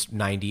 then it's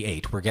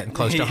 98. We're getting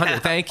close to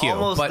 100. Thank you.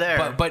 Almost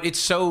there. But it's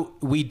so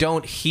we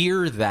don't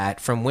hear that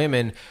from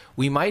women.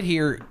 We might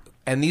hear,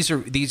 and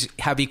these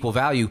have equal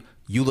value.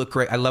 You look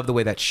great. I love the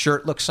way that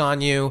shirt looks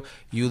on you.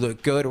 You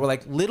look good. Or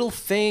like little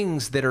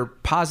things that are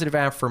positive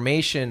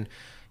affirmation.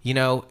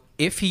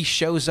 If he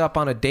shows up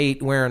on a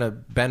date wearing a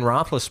Ben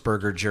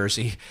Roethlisberger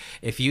jersey,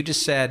 if you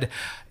just said,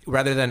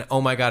 rather than,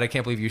 oh my God, I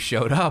can't believe you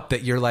showed up,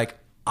 that you're like,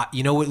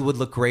 you know what would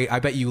look great? I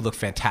bet you would look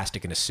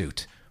fantastic in a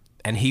suit.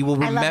 And he will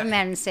remember. I love a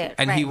man in a suit.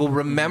 And he will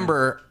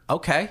remember,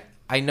 okay,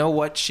 I know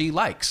what she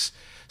likes.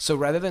 So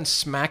rather than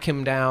smack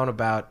him down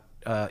about,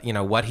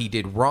 what he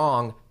did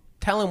wrong,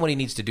 tell him what he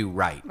needs to do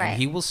right. And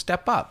he will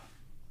step up.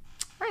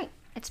 Right.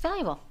 It's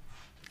valuable.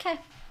 Okay.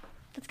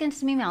 Let's get into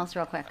some emails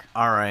real quick.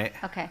 All right.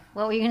 Okay.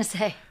 What were you going to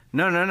say?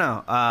 No.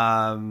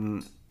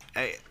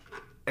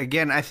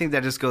 Again, I think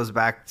that just goes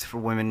back to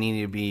women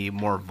needing to be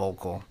more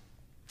vocal.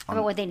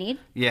 About what they need?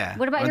 Yeah.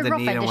 What about your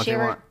girlfriend? Does she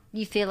ever,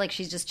 you feel like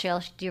she's just chill?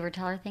 Do you ever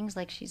tell her things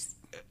like she's...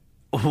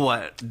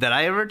 What? Did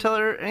I ever tell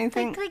her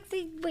anything? Like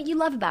what you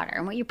love about her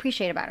and what you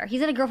appreciate about her.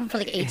 He's had a girlfriend for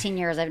like 18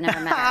 years. I've never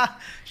met her.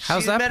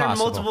 How's that met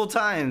possible? her multiple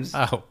times.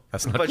 Oh,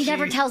 that's not. He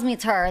never tells me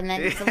it's her, and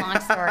then it's a long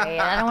story.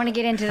 I don't want to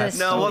get into this.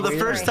 No, well, the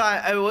first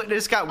time it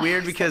just got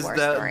weird because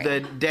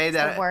the day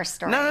that the worst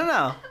story.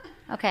 No.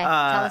 Okay,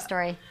 tell the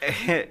story.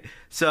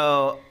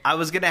 So I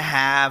was gonna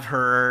have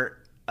her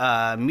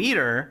meet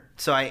her,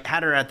 so I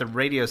had her at the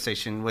radio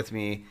station with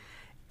me,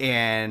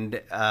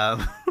 and.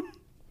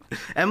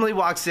 Emily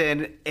walks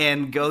in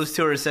and goes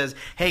to her and says,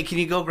 hey, can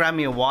you go grab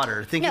me a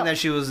water? Thinking that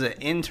she was an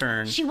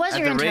intern she was at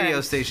your the intern.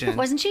 radio station.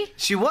 Wasn't she?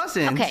 She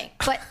wasn't. Okay,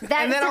 but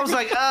that... And then I was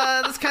like,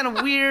 that's kind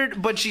of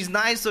weird, but she's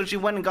nice, so she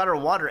went and got her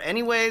water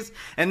anyways.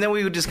 And then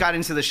we just got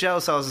into the show,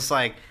 so I was just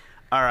like,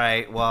 all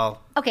right,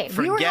 well, forget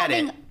we were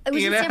having... It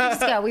was in San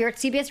Francisco. We were at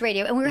CBS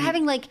Radio, and we were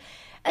having, like...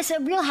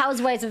 Real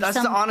Housewives of That's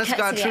some... the honest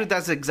God truth.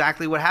 That's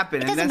exactly what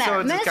happened. It doesn't matter. So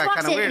it just got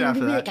kind of weird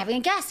after that. Like having a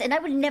guest, and I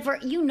would never,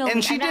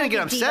 And she didn't get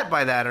upset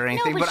by that or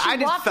anything, but I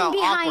just felt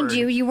behind awkward.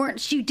 you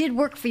weren't. She did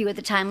work for you at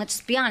the time. Let's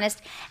just be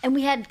honest. And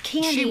we had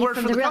Candy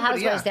from the Real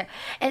Housewives there,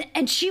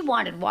 and she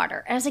wanted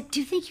water. And I was like, "Do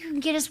you think you can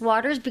get us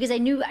waters?" Because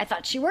I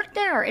thought she worked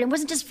there, and it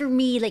wasn't just for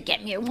me. Like,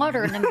 get me a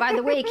water, and then by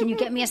the way, can you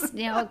get me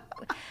a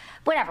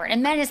whatever.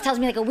 And Menace tells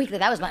me like a week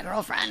that was my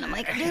girlfriend. I'm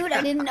like, dude,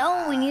 I didn't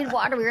know we needed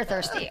water. We were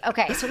thirsty.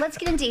 Okay, so let's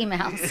get into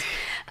emails.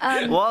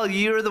 Well,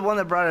 you're the one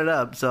that brought it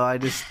up, so I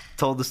just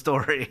told the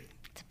story.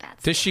 It's a bad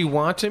story. Does she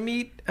want to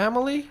meet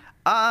Emily?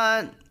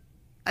 I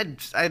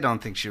don't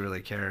think she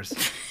really cares.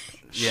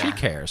 She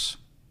cares.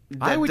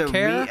 I would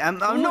care.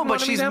 No,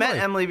 but she's met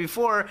Emily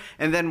before,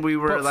 and then we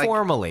were but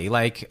formally,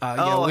 like, I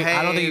don't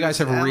think you guys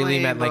have really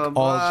met, like,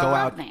 go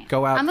out.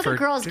 I'm like a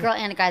girl's girl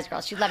and a guy's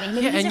girl. She's loving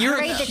him.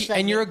 Yeah,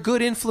 and you're a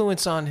good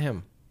influence on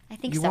him. I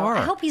think You so. are.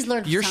 I hope he's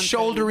learned You're something.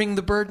 shouldering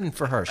the burden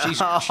for her.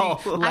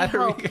 I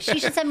hope. She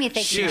should send me a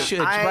thank She you. should,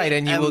 right,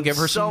 and you will give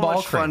her so some ball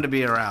much cream. fun to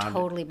be around.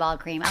 Totally ball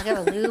cream. I'll give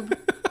her lube.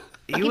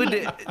 You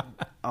would.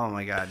 Oh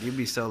my God, you'd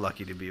be so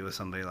lucky to be with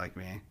somebody like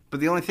me. But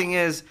the only thing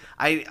is,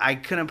 I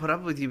couldn't put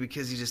up with you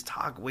because you just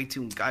talk way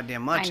too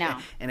goddamn much. I know.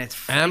 And it's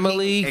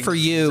Emily, for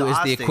you, is the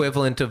exhausting.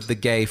 equivalent of the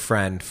gay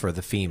friend for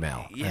the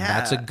female. Yeah. And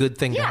that's a good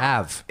thing to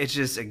have. It's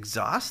just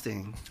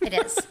exhausting. It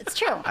is. It's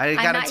true. I I'm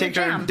gotta not take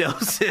your her jam. in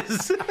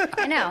doses.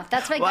 I know.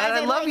 That's why Well,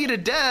 guys. I love like. you to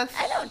death.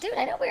 I know, dude.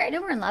 I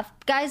know we're in love.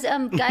 Guys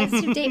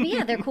who date me,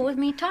 yeah, they're cool with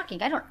me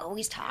talking. I don't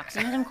always talk.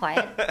 Sometimes I'm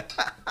quiet.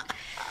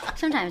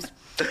 Sometimes,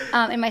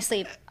 in my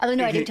sleep. Although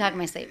no, I do talk in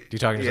my sleep. Do you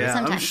talk in your Yeah, sleep?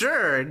 I'm Sometimes.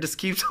 sure. It just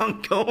keeps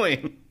on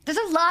going. There's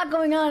a lot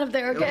going on up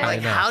there. Okay.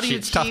 Like, how do you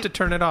It's tough to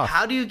turn it off.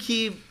 How do you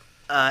keep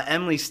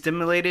Emily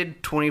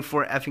stimulated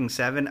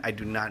 24/7? I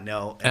do not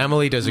know.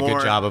 Emily does a good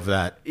More- job of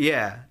that.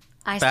 Yeah.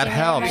 I That stimulate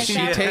helps. She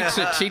myself. takes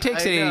it. She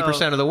takes it I know.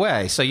 80% of the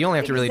way. So you only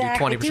have to really do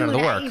 20% of the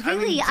Dude, work.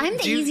 Really, I'm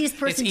the easiest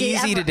person It's to date.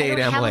 easy to date I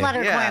don't Emily. have a lot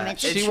of Yeah.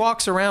 requirements. She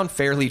walks around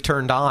fairly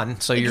turned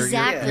on. So you're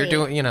Exactly.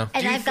 doing, you know.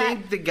 And Do you I've got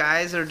think the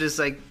guys are just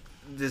like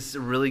this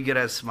really good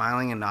at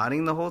smiling and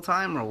nodding the whole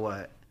time, or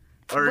what?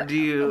 Or do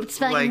you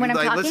Smiling when I'm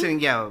talking? listening?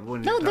 Yeah.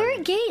 When no, you're they're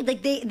talking. engaged.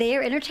 Like they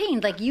are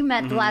entertained. Like you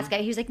met the Mm-hmm. last guy.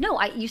 He was like, no,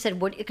 you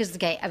said what? Because the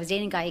guy I was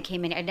dating a guy. He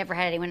came in. I'd never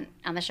had anyone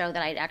on the show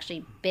that I'd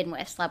actually been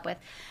with, slept with.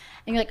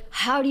 And you're like,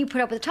 how do you put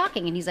up with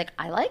talking? And he's like,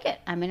 I like it.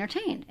 I'm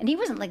entertained. And he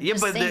wasn't like, Yeah,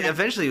 just but saying that.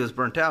 eventually he was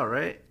burnt out,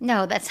 right?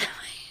 No, that's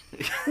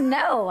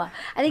no.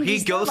 I think He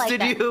he's still like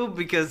ghosted that. you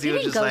because he He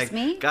was didn't just ghost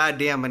like, me. God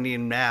damn, I need a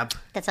nap.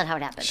 That's not how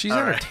it happened. She's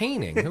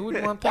entertaining. Who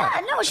would want that?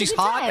 Yeah, no, it's a She's good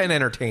hot time. and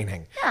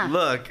entertaining. Yeah.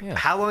 Look,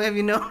 how long have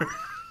you known her?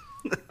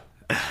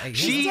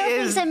 She Still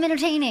thinks is. I'm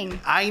entertaining.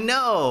 I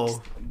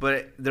know,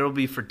 but there will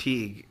be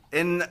fatigue.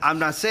 And I'm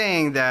not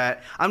saying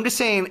that. I'm just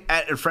saying,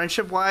 at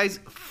friendship-wise,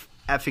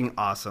 effing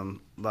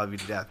awesome. Love you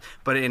to death.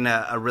 But in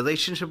a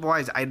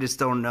relationship-wise, I just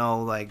don't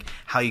know like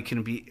how you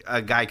can be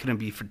a guy couldn't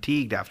be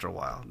fatigued after a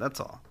while. That's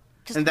all.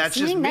 And that's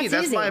just listening, me.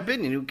 that's That's my easy.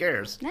 opinion. Who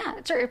cares? Yeah,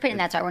 it's your opinion.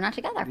 That's why we're not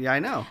together. Yeah, I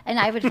know. And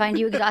I would find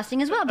you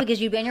exhausting as well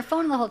because you'd be on your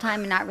phone the whole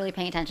time and not really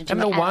paying attention to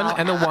And me the at one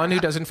all. who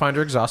doesn't find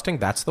her exhausting,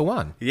 that's the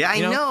one. Yeah, I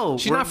You know.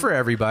 She's not for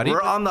everybody.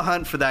 We're on the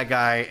hunt for that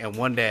guy, and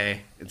one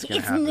day it's going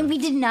to happen. We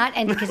did not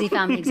end because he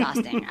found me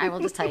exhausting. I will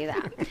just tell you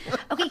that.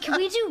 Okay, can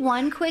we do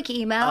one quick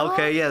email?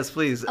 Okay, yes,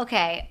 please.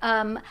 Okay.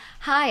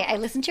 Hi, I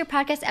listen to your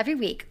podcast every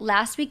week.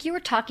 Last week you were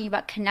talking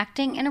about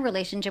connecting in a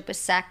relationship with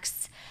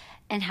sex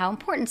and how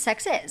important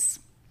sex is.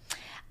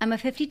 I'm a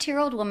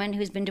 52-year-old woman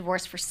who's been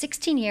divorced for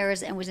 16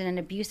 years and was in an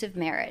abusive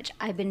marriage.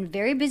 I've been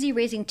very busy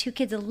raising 2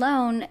 kids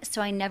alone,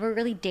 so I never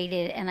really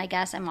dated, and I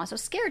guess I'm also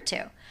scared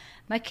to.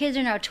 My kids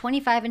are now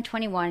 25 and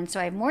 21, so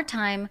I have more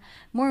time,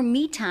 more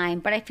me time,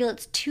 but I feel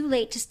it's too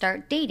late to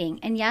start dating.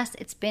 And yes,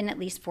 it's been at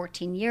least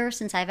 14 years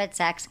since I've had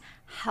sex.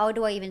 How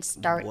do I even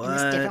start in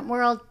this different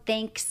world?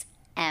 Thanks,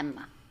 M.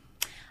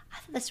 I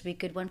thought this would be a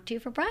good one, too,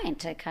 for Brian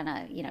to kind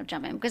of,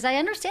 jump in, because I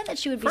understand that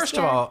she would be First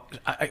scared. of all,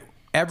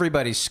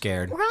 everybody's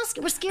scared.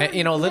 We're scared.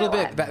 And, a little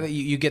bit.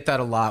 You get that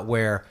a lot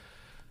where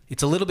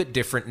it's a little bit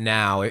different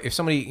now. If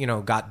somebody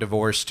got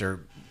divorced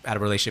or out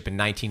of a relationship in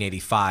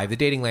 1985, the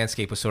dating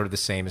landscape was sort of the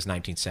same as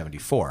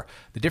 1974.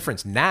 The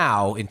difference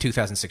now in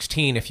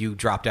 2016, if you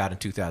dropped out in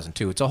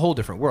 2002, it's a whole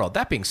different world.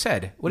 That being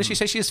said, what did she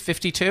say? She is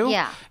 52?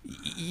 Yeah.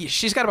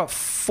 She's got about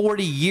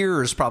 40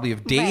 years probably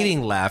of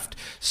dating left,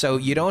 so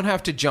you don't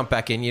have to jump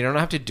back in. You don't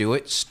have to do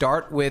it.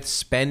 Start with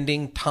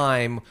spending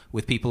time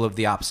with people of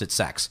the opposite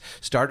sex.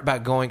 Start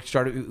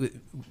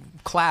with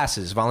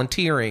classes,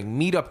 volunteering,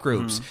 meetup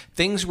groups,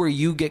 things where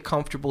you get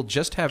comfortable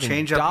just having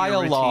Change up your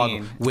dialogue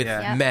routine. with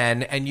Yeah.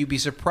 men, and you'd be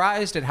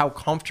surprised at how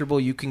comfortable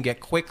you can get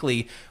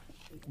quickly,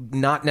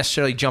 not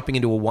necessarily jumping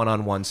into a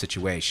one-on-one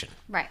situation.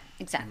 Right,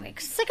 exactly.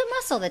 'Cause it's like a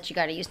muscle that you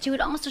got to use too.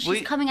 And also,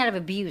 she's coming out of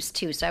abuse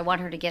too, so I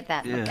want her to get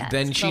that. Looked at.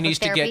 Then It's a she little needs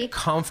bit to therapy. get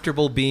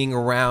comfortable being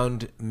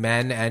around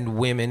men and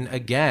women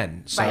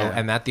again. So, Right.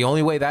 and that the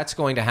only way that's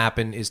going to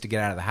happen is to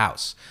get out of the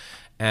house.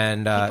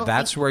 And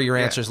that's where your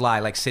answers lie,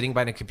 like sitting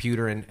by the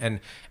computer and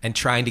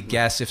trying to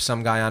guess if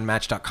some guy on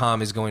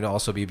Match.com is going to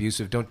also be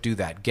abusive. Don't do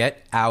that.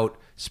 Get out,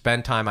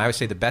 spend time. I always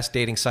say the best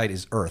dating site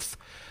is Earth.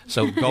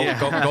 So go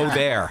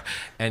there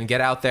and get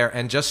out there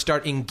and just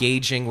start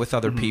engaging with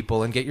other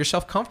people and get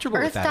yourself comfortable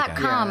with that again.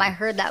 Earth.com, I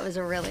heard that was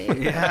a really,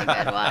 really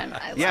good one.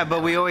 Yeah,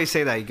 but we always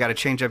say that you got to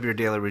change up your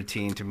daily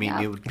routine to meet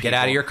new people. Get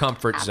out of your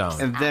comfort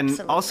zone. And then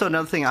also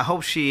another thing, I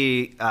hope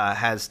she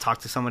has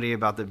talked to somebody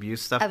about the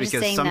abuse stuff, I was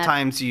because saying that.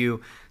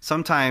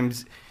 sometimes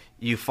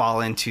you fall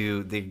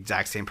into the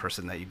exact same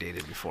person that you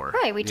dated before.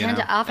 Right, we tend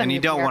to often and you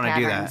repeat don't our want to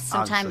do that. patterns.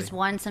 Sometimes obviously.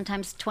 one,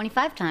 sometimes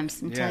 25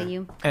 times until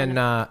you. And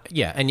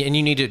and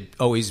you need to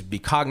always be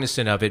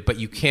cognizant of it, but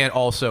you can't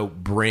also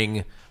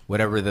bring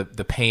whatever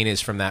the pain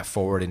is from that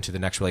forward into the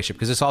next relationship,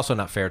 because it's also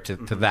not fair to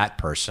that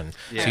person.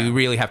 Yeah. So you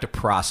really have to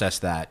process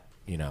that,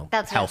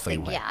 That's healthy what I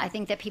think. way. Yeah, I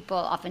think that people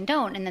often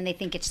don't, and then they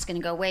think it's just going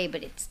to go away,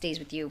 but it stays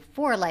with you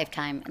for a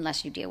lifetime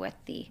unless you deal with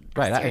the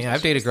Right. serious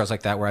I've dated issues. girls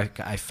like that where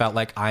I felt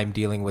like I'm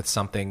dealing with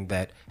something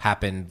that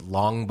happened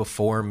long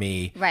before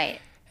me. Right.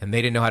 And they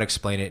didn't know how to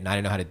explain it, and I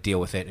didn't know how to deal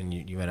with it, and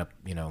you end up,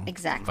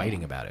 Exactly.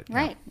 fighting about it.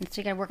 Right. And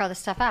so you got to work all this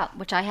stuff out,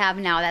 which I have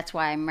now. That's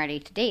why I'm ready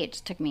to date. It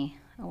just took me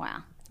a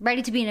while.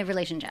 Ready to be in a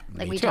relationship.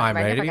 Like Me we too. talked I'm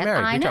about ready to be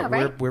married. I know,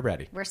 right? We're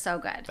ready. We're so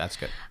good. That's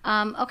good.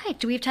 Okay.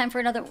 Do we have time for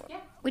another? Yeah.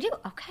 We do.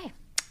 Okay.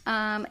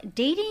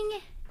 Dating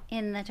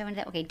in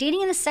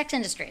the sex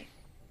industry.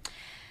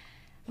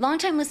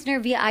 Longtime listener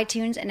via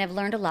iTunes, and I've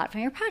learned a lot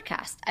from your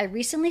podcast. I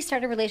recently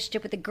started a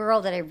relationship with a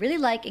girl that I really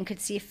like and could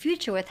see a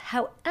future with.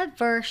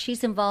 However,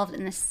 she's involved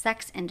in the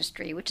sex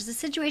industry, which is a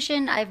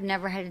situation I've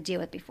never had to deal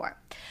with before.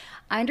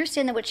 I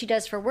understand that what she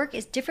does for work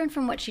is different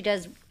from what she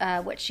does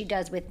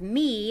with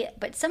me,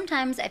 but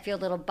sometimes I feel a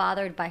little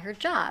bothered by her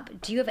job.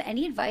 Do you have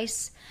any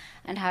advice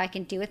on how I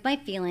can deal with my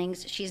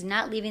feelings? She's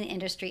not leaving the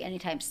industry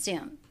anytime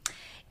soon.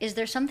 Is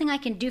there something I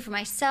can do for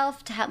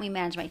myself to help me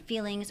manage my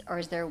feelings, or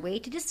is there a way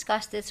to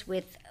discuss this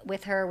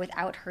with her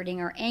without hurting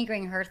or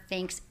angering her?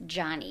 Thanks,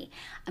 Johnny.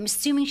 I'm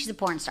assuming she's a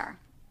porn star.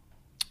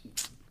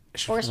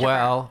 Or a stripper.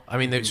 Well, I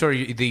mean,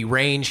 the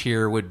range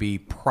here would be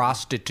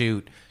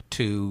prostitute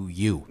to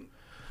you.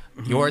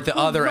 You're at the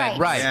other end,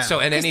 right? Yeah.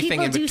 So, and anything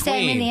people in between. Do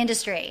say I'm in the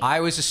industry.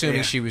 I was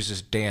assuming she was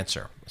just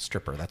dancer, a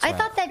stripper. That's. I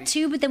thought that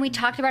too, but then we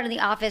talked about it in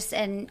the office,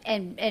 and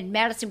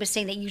Madison was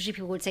saying that usually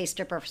people would say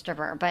stripper,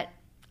 but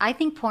I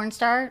think porn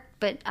star,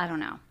 but I don't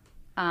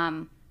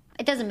know.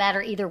 It doesn't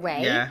matter either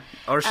way. Yeah,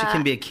 or she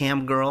can be a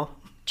cam girl.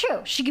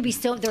 True, she could be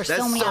so. There's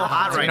That's so many so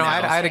hot options. right now.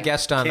 I had a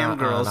guest on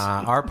Girls.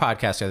 our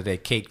podcast the other day,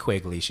 Kate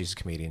Quigley. She's a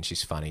comedian.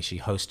 She's funny. She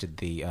hosted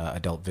the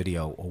Adult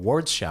Video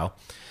Awards show,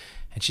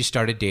 and she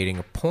started dating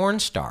a porn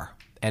star.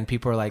 And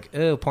people are like,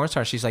 oh, porn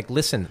star. She's like,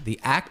 listen, the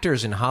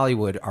actors in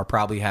Hollywood are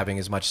probably having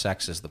as much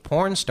sex as the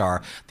porn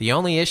star. The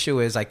only issue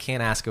is I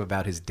can't ask him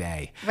about his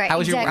day. Right, how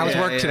was exactly.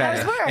 work today? How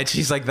was work? And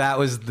she's like, that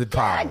was the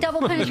problem.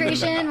 Double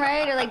penetration,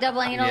 right? Or like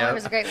double anal. Yep. It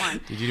was a great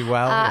one. Did you do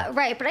well?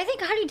 Right, but I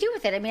think, how do you deal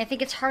with it? I mean, I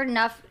think it's hard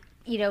enough,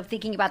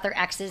 thinking about their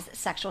ex's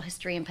sexual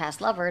history and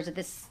past lovers,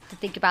 to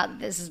think about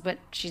this is what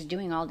she's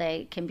doing all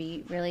day can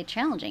be really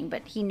challenging.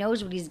 But he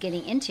knows what he's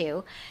getting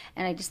into,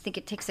 and I just think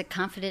it takes a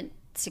confident,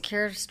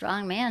 secure,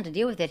 strong man to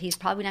deal with it. He's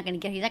probably not going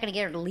to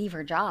get her to leave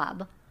her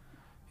job.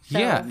 So,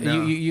 yeah,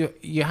 no.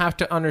 you have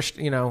to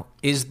understand.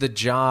 Is the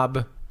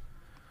job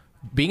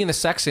being in the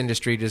sex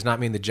industry does not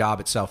mean the job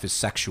itself is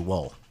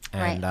sexual,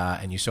 and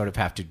and you sort of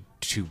have to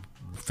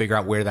figure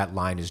out where that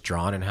line is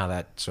drawn and how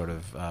that sort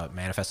of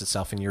manifests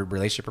itself in your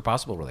relationship or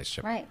possible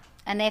relationship. Right.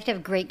 And they have to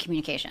have great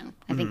communication.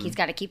 I think he's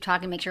got to keep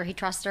talking, make sure he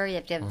trusts her. You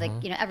have to have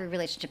every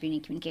relationship you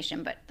need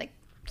communication, but like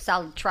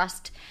solid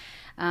trust.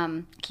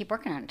 Keep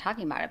working on it,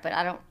 talking about it.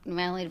 But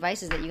my only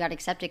advice is that you got to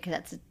accept it because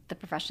that's the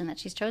profession that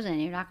she's chosen,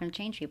 and you're not going to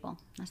change people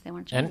unless they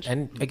want to change.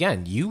 And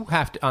again, you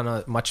have to, on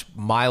a much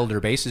milder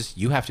basis,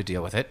 you have to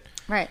deal with it.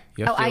 Right.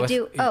 You have to deal I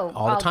do. with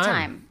All the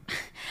time.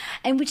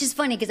 And which is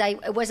funny because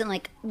it wasn't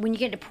like, when you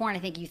get into porn, I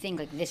think you think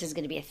like this is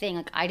going to be a thing.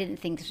 Like I didn't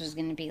think this was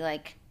going to be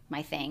like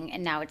my thing,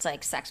 and now it's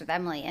like Sex with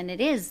Emily, and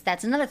it is.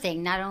 That's another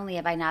thing. Not only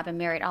have I not been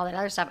married, all that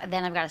other stuff, and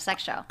then I've got a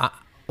sex show.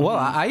 Well,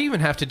 I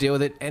even have to deal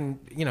with it, and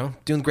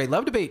doing the Great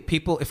Love Debate.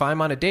 People, if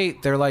I'm on a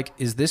date, they're like,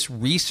 "Is this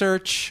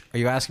research? Are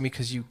you asking me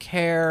because you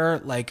care?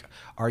 Like,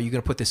 are you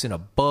going to put this in a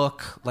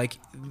book? Like,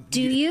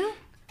 do you?"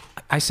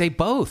 I say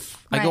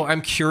both. Right. I go,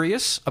 I'm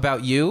curious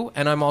about you,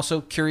 and I'm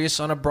also curious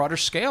on a broader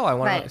scale. I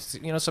want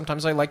to,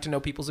 sometimes I like to know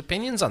people's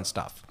opinions on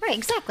stuff. Right,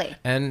 exactly.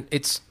 And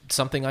it's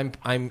something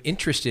I'm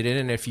interested in,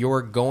 and if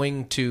you're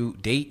going to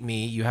date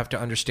me, you have to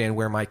understand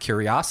where my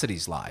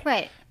curiosities lie.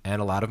 Right.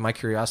 And a lot of my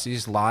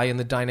curiosities lie in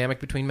the dynamic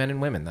between men and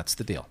women. That's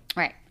the deal.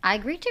 Right. I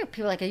agree, too.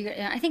 People I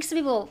think some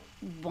people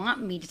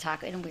want me to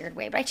talk in a weird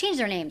way, but I change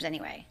their names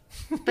anyway.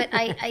 But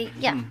I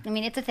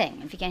mean, it's a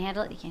thing. If you can't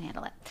handle it, you can't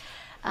handle it.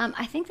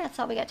 I think that's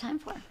all we got time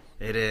for.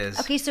 It is.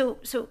 Okay, so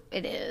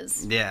it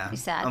is. Yeah. Be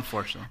sad.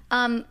 Unfortunately.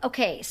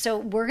 Okay, so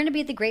we're going to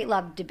be at the Great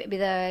Love Debate,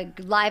 the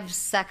Live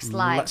Sex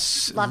Live.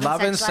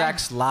 Love and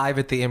Sex Live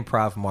at the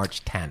Improv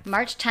March 10th.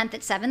 March 10th at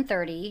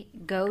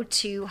 7:30. Go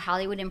to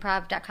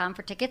hollywoodimprov.com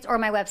for tickets, or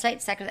my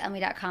website,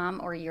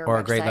 sexwithemily.com, or your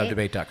or website.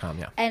 greatlovedebate.com,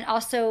 yeah. And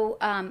also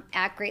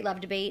at Great Love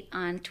Debate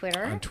on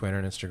Twitter. On Twitter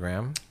and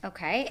Instagram.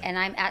 Okay, and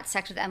I'm at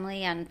Sex with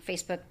Emily on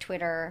Facebook,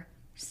 Twitter,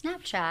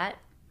 Snapchat,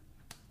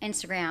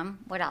 Instagram.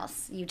 What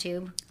else?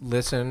 YouTube.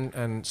 Listen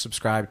and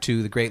subscribe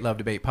to the Great Love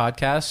Debate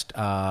podcast.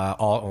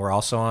 We're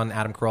also on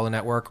Adam Carolla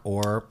Network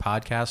or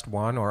Podcast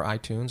One or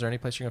iTunes or any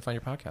place you're going to find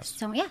your podcast.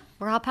 So yeah,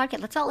 we're all podcast.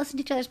 Let's all listen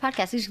to each other's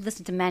podcasts. You should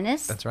listen to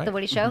Menace. That's right. The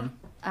Woody Show.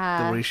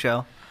 The Woody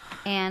Show.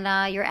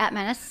 And you're at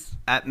Menace.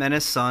 At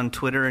Menace on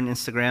Twitter and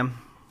Instagram.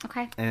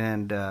 Okay.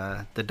 And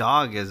the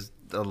dog is,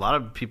 a lot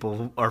of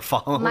people are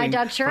following my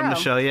dog Churro. from the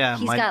show. Yeah.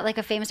 He's got like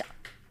a famous...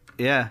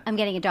 Yeah. I'm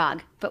getting a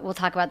dog, but we'll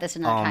talk about this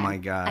another time. Oh, my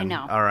God. I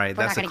know. All right.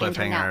 We're That's a not gonna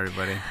get into it cliffhanger, now.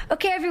 everybody.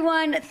 Okay,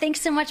 everyone.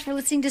 Thanks so much for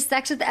listening to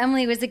Sex with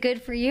Emily. Was it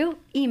good for you?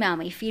 Email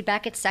me,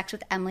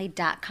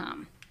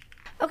 feedback@sexwithemily.com.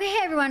 Okay, hey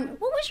everyone,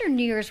 what was your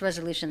New Year's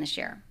resolution this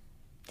year?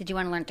 Did you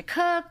want to learn to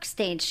cook,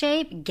 stay in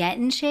shape, get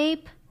in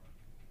shape?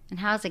 And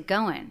how's it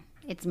going?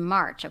 It's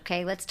March,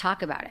 okay? Let's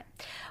talk about it.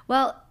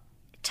 Well,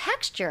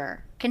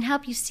 Texture can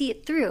help you see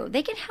it through.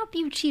 They can help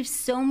you achieve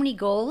so many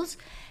goals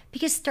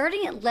because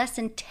starting at less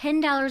than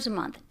 $10 a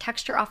month,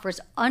 Texture offers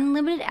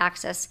unlimited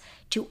access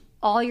to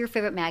all your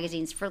favorite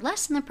magazines for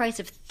less than the price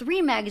of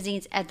 3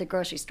 magazines at the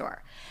grocery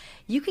store.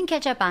 You can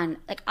catch up on,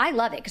 I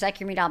love it because I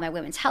can read all my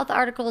women's health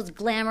articles,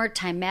 Glamour,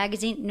 Time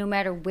Magazine, no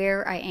matter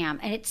where I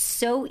am. And it's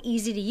so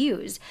easy to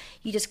use.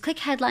 You just click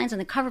headlines on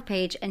the cover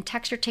page and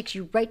Texture takes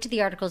you right to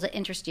the articles that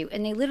interest you.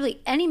 And they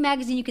literally, any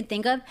magazine you can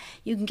think of,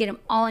 you can get them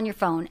all on your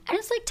phone. And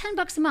it's like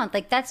 $10 a month.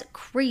 That's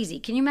crazy.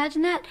 Can you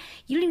imagine that?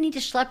 You don't even need to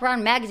schlep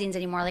around magazines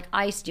anymore like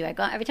I used to do.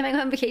 Every time I go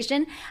on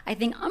vacation, I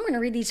think I'm going to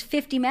read these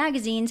 50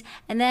 magazines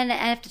and then I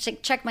have to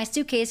check my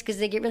suitcase because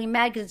they get really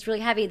mad because it's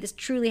really heavy. This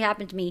truly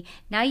happened to me.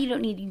 Now you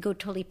don't need, you can go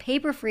totally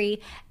paper-free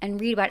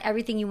and read about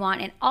everything you want.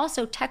 And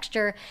also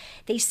Texture,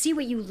 they see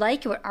what you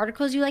like, what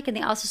articles you like, and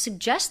they also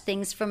suggest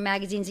things from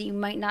magazines that you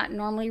might not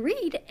normally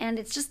read. And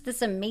it's just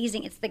this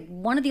amazing. It's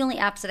one of the only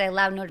apps that I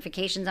allow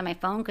notifications on my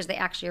phone because they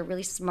actually are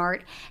really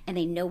smart and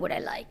they know what I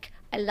like.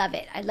 I love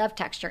it. I love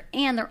Texture.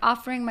 And they're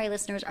offering my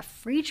listeners a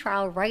free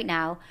trial right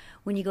now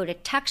when you go to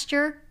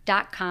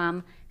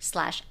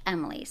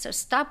texture.com/Emily. So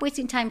stop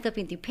wasting time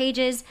flipping through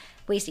pages,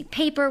 wasting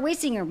paper,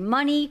 wasting your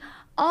money,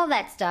 all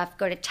that stuff.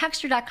 Go to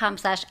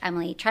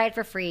texture.com/Emily. Try it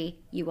for free.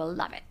 You will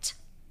love it.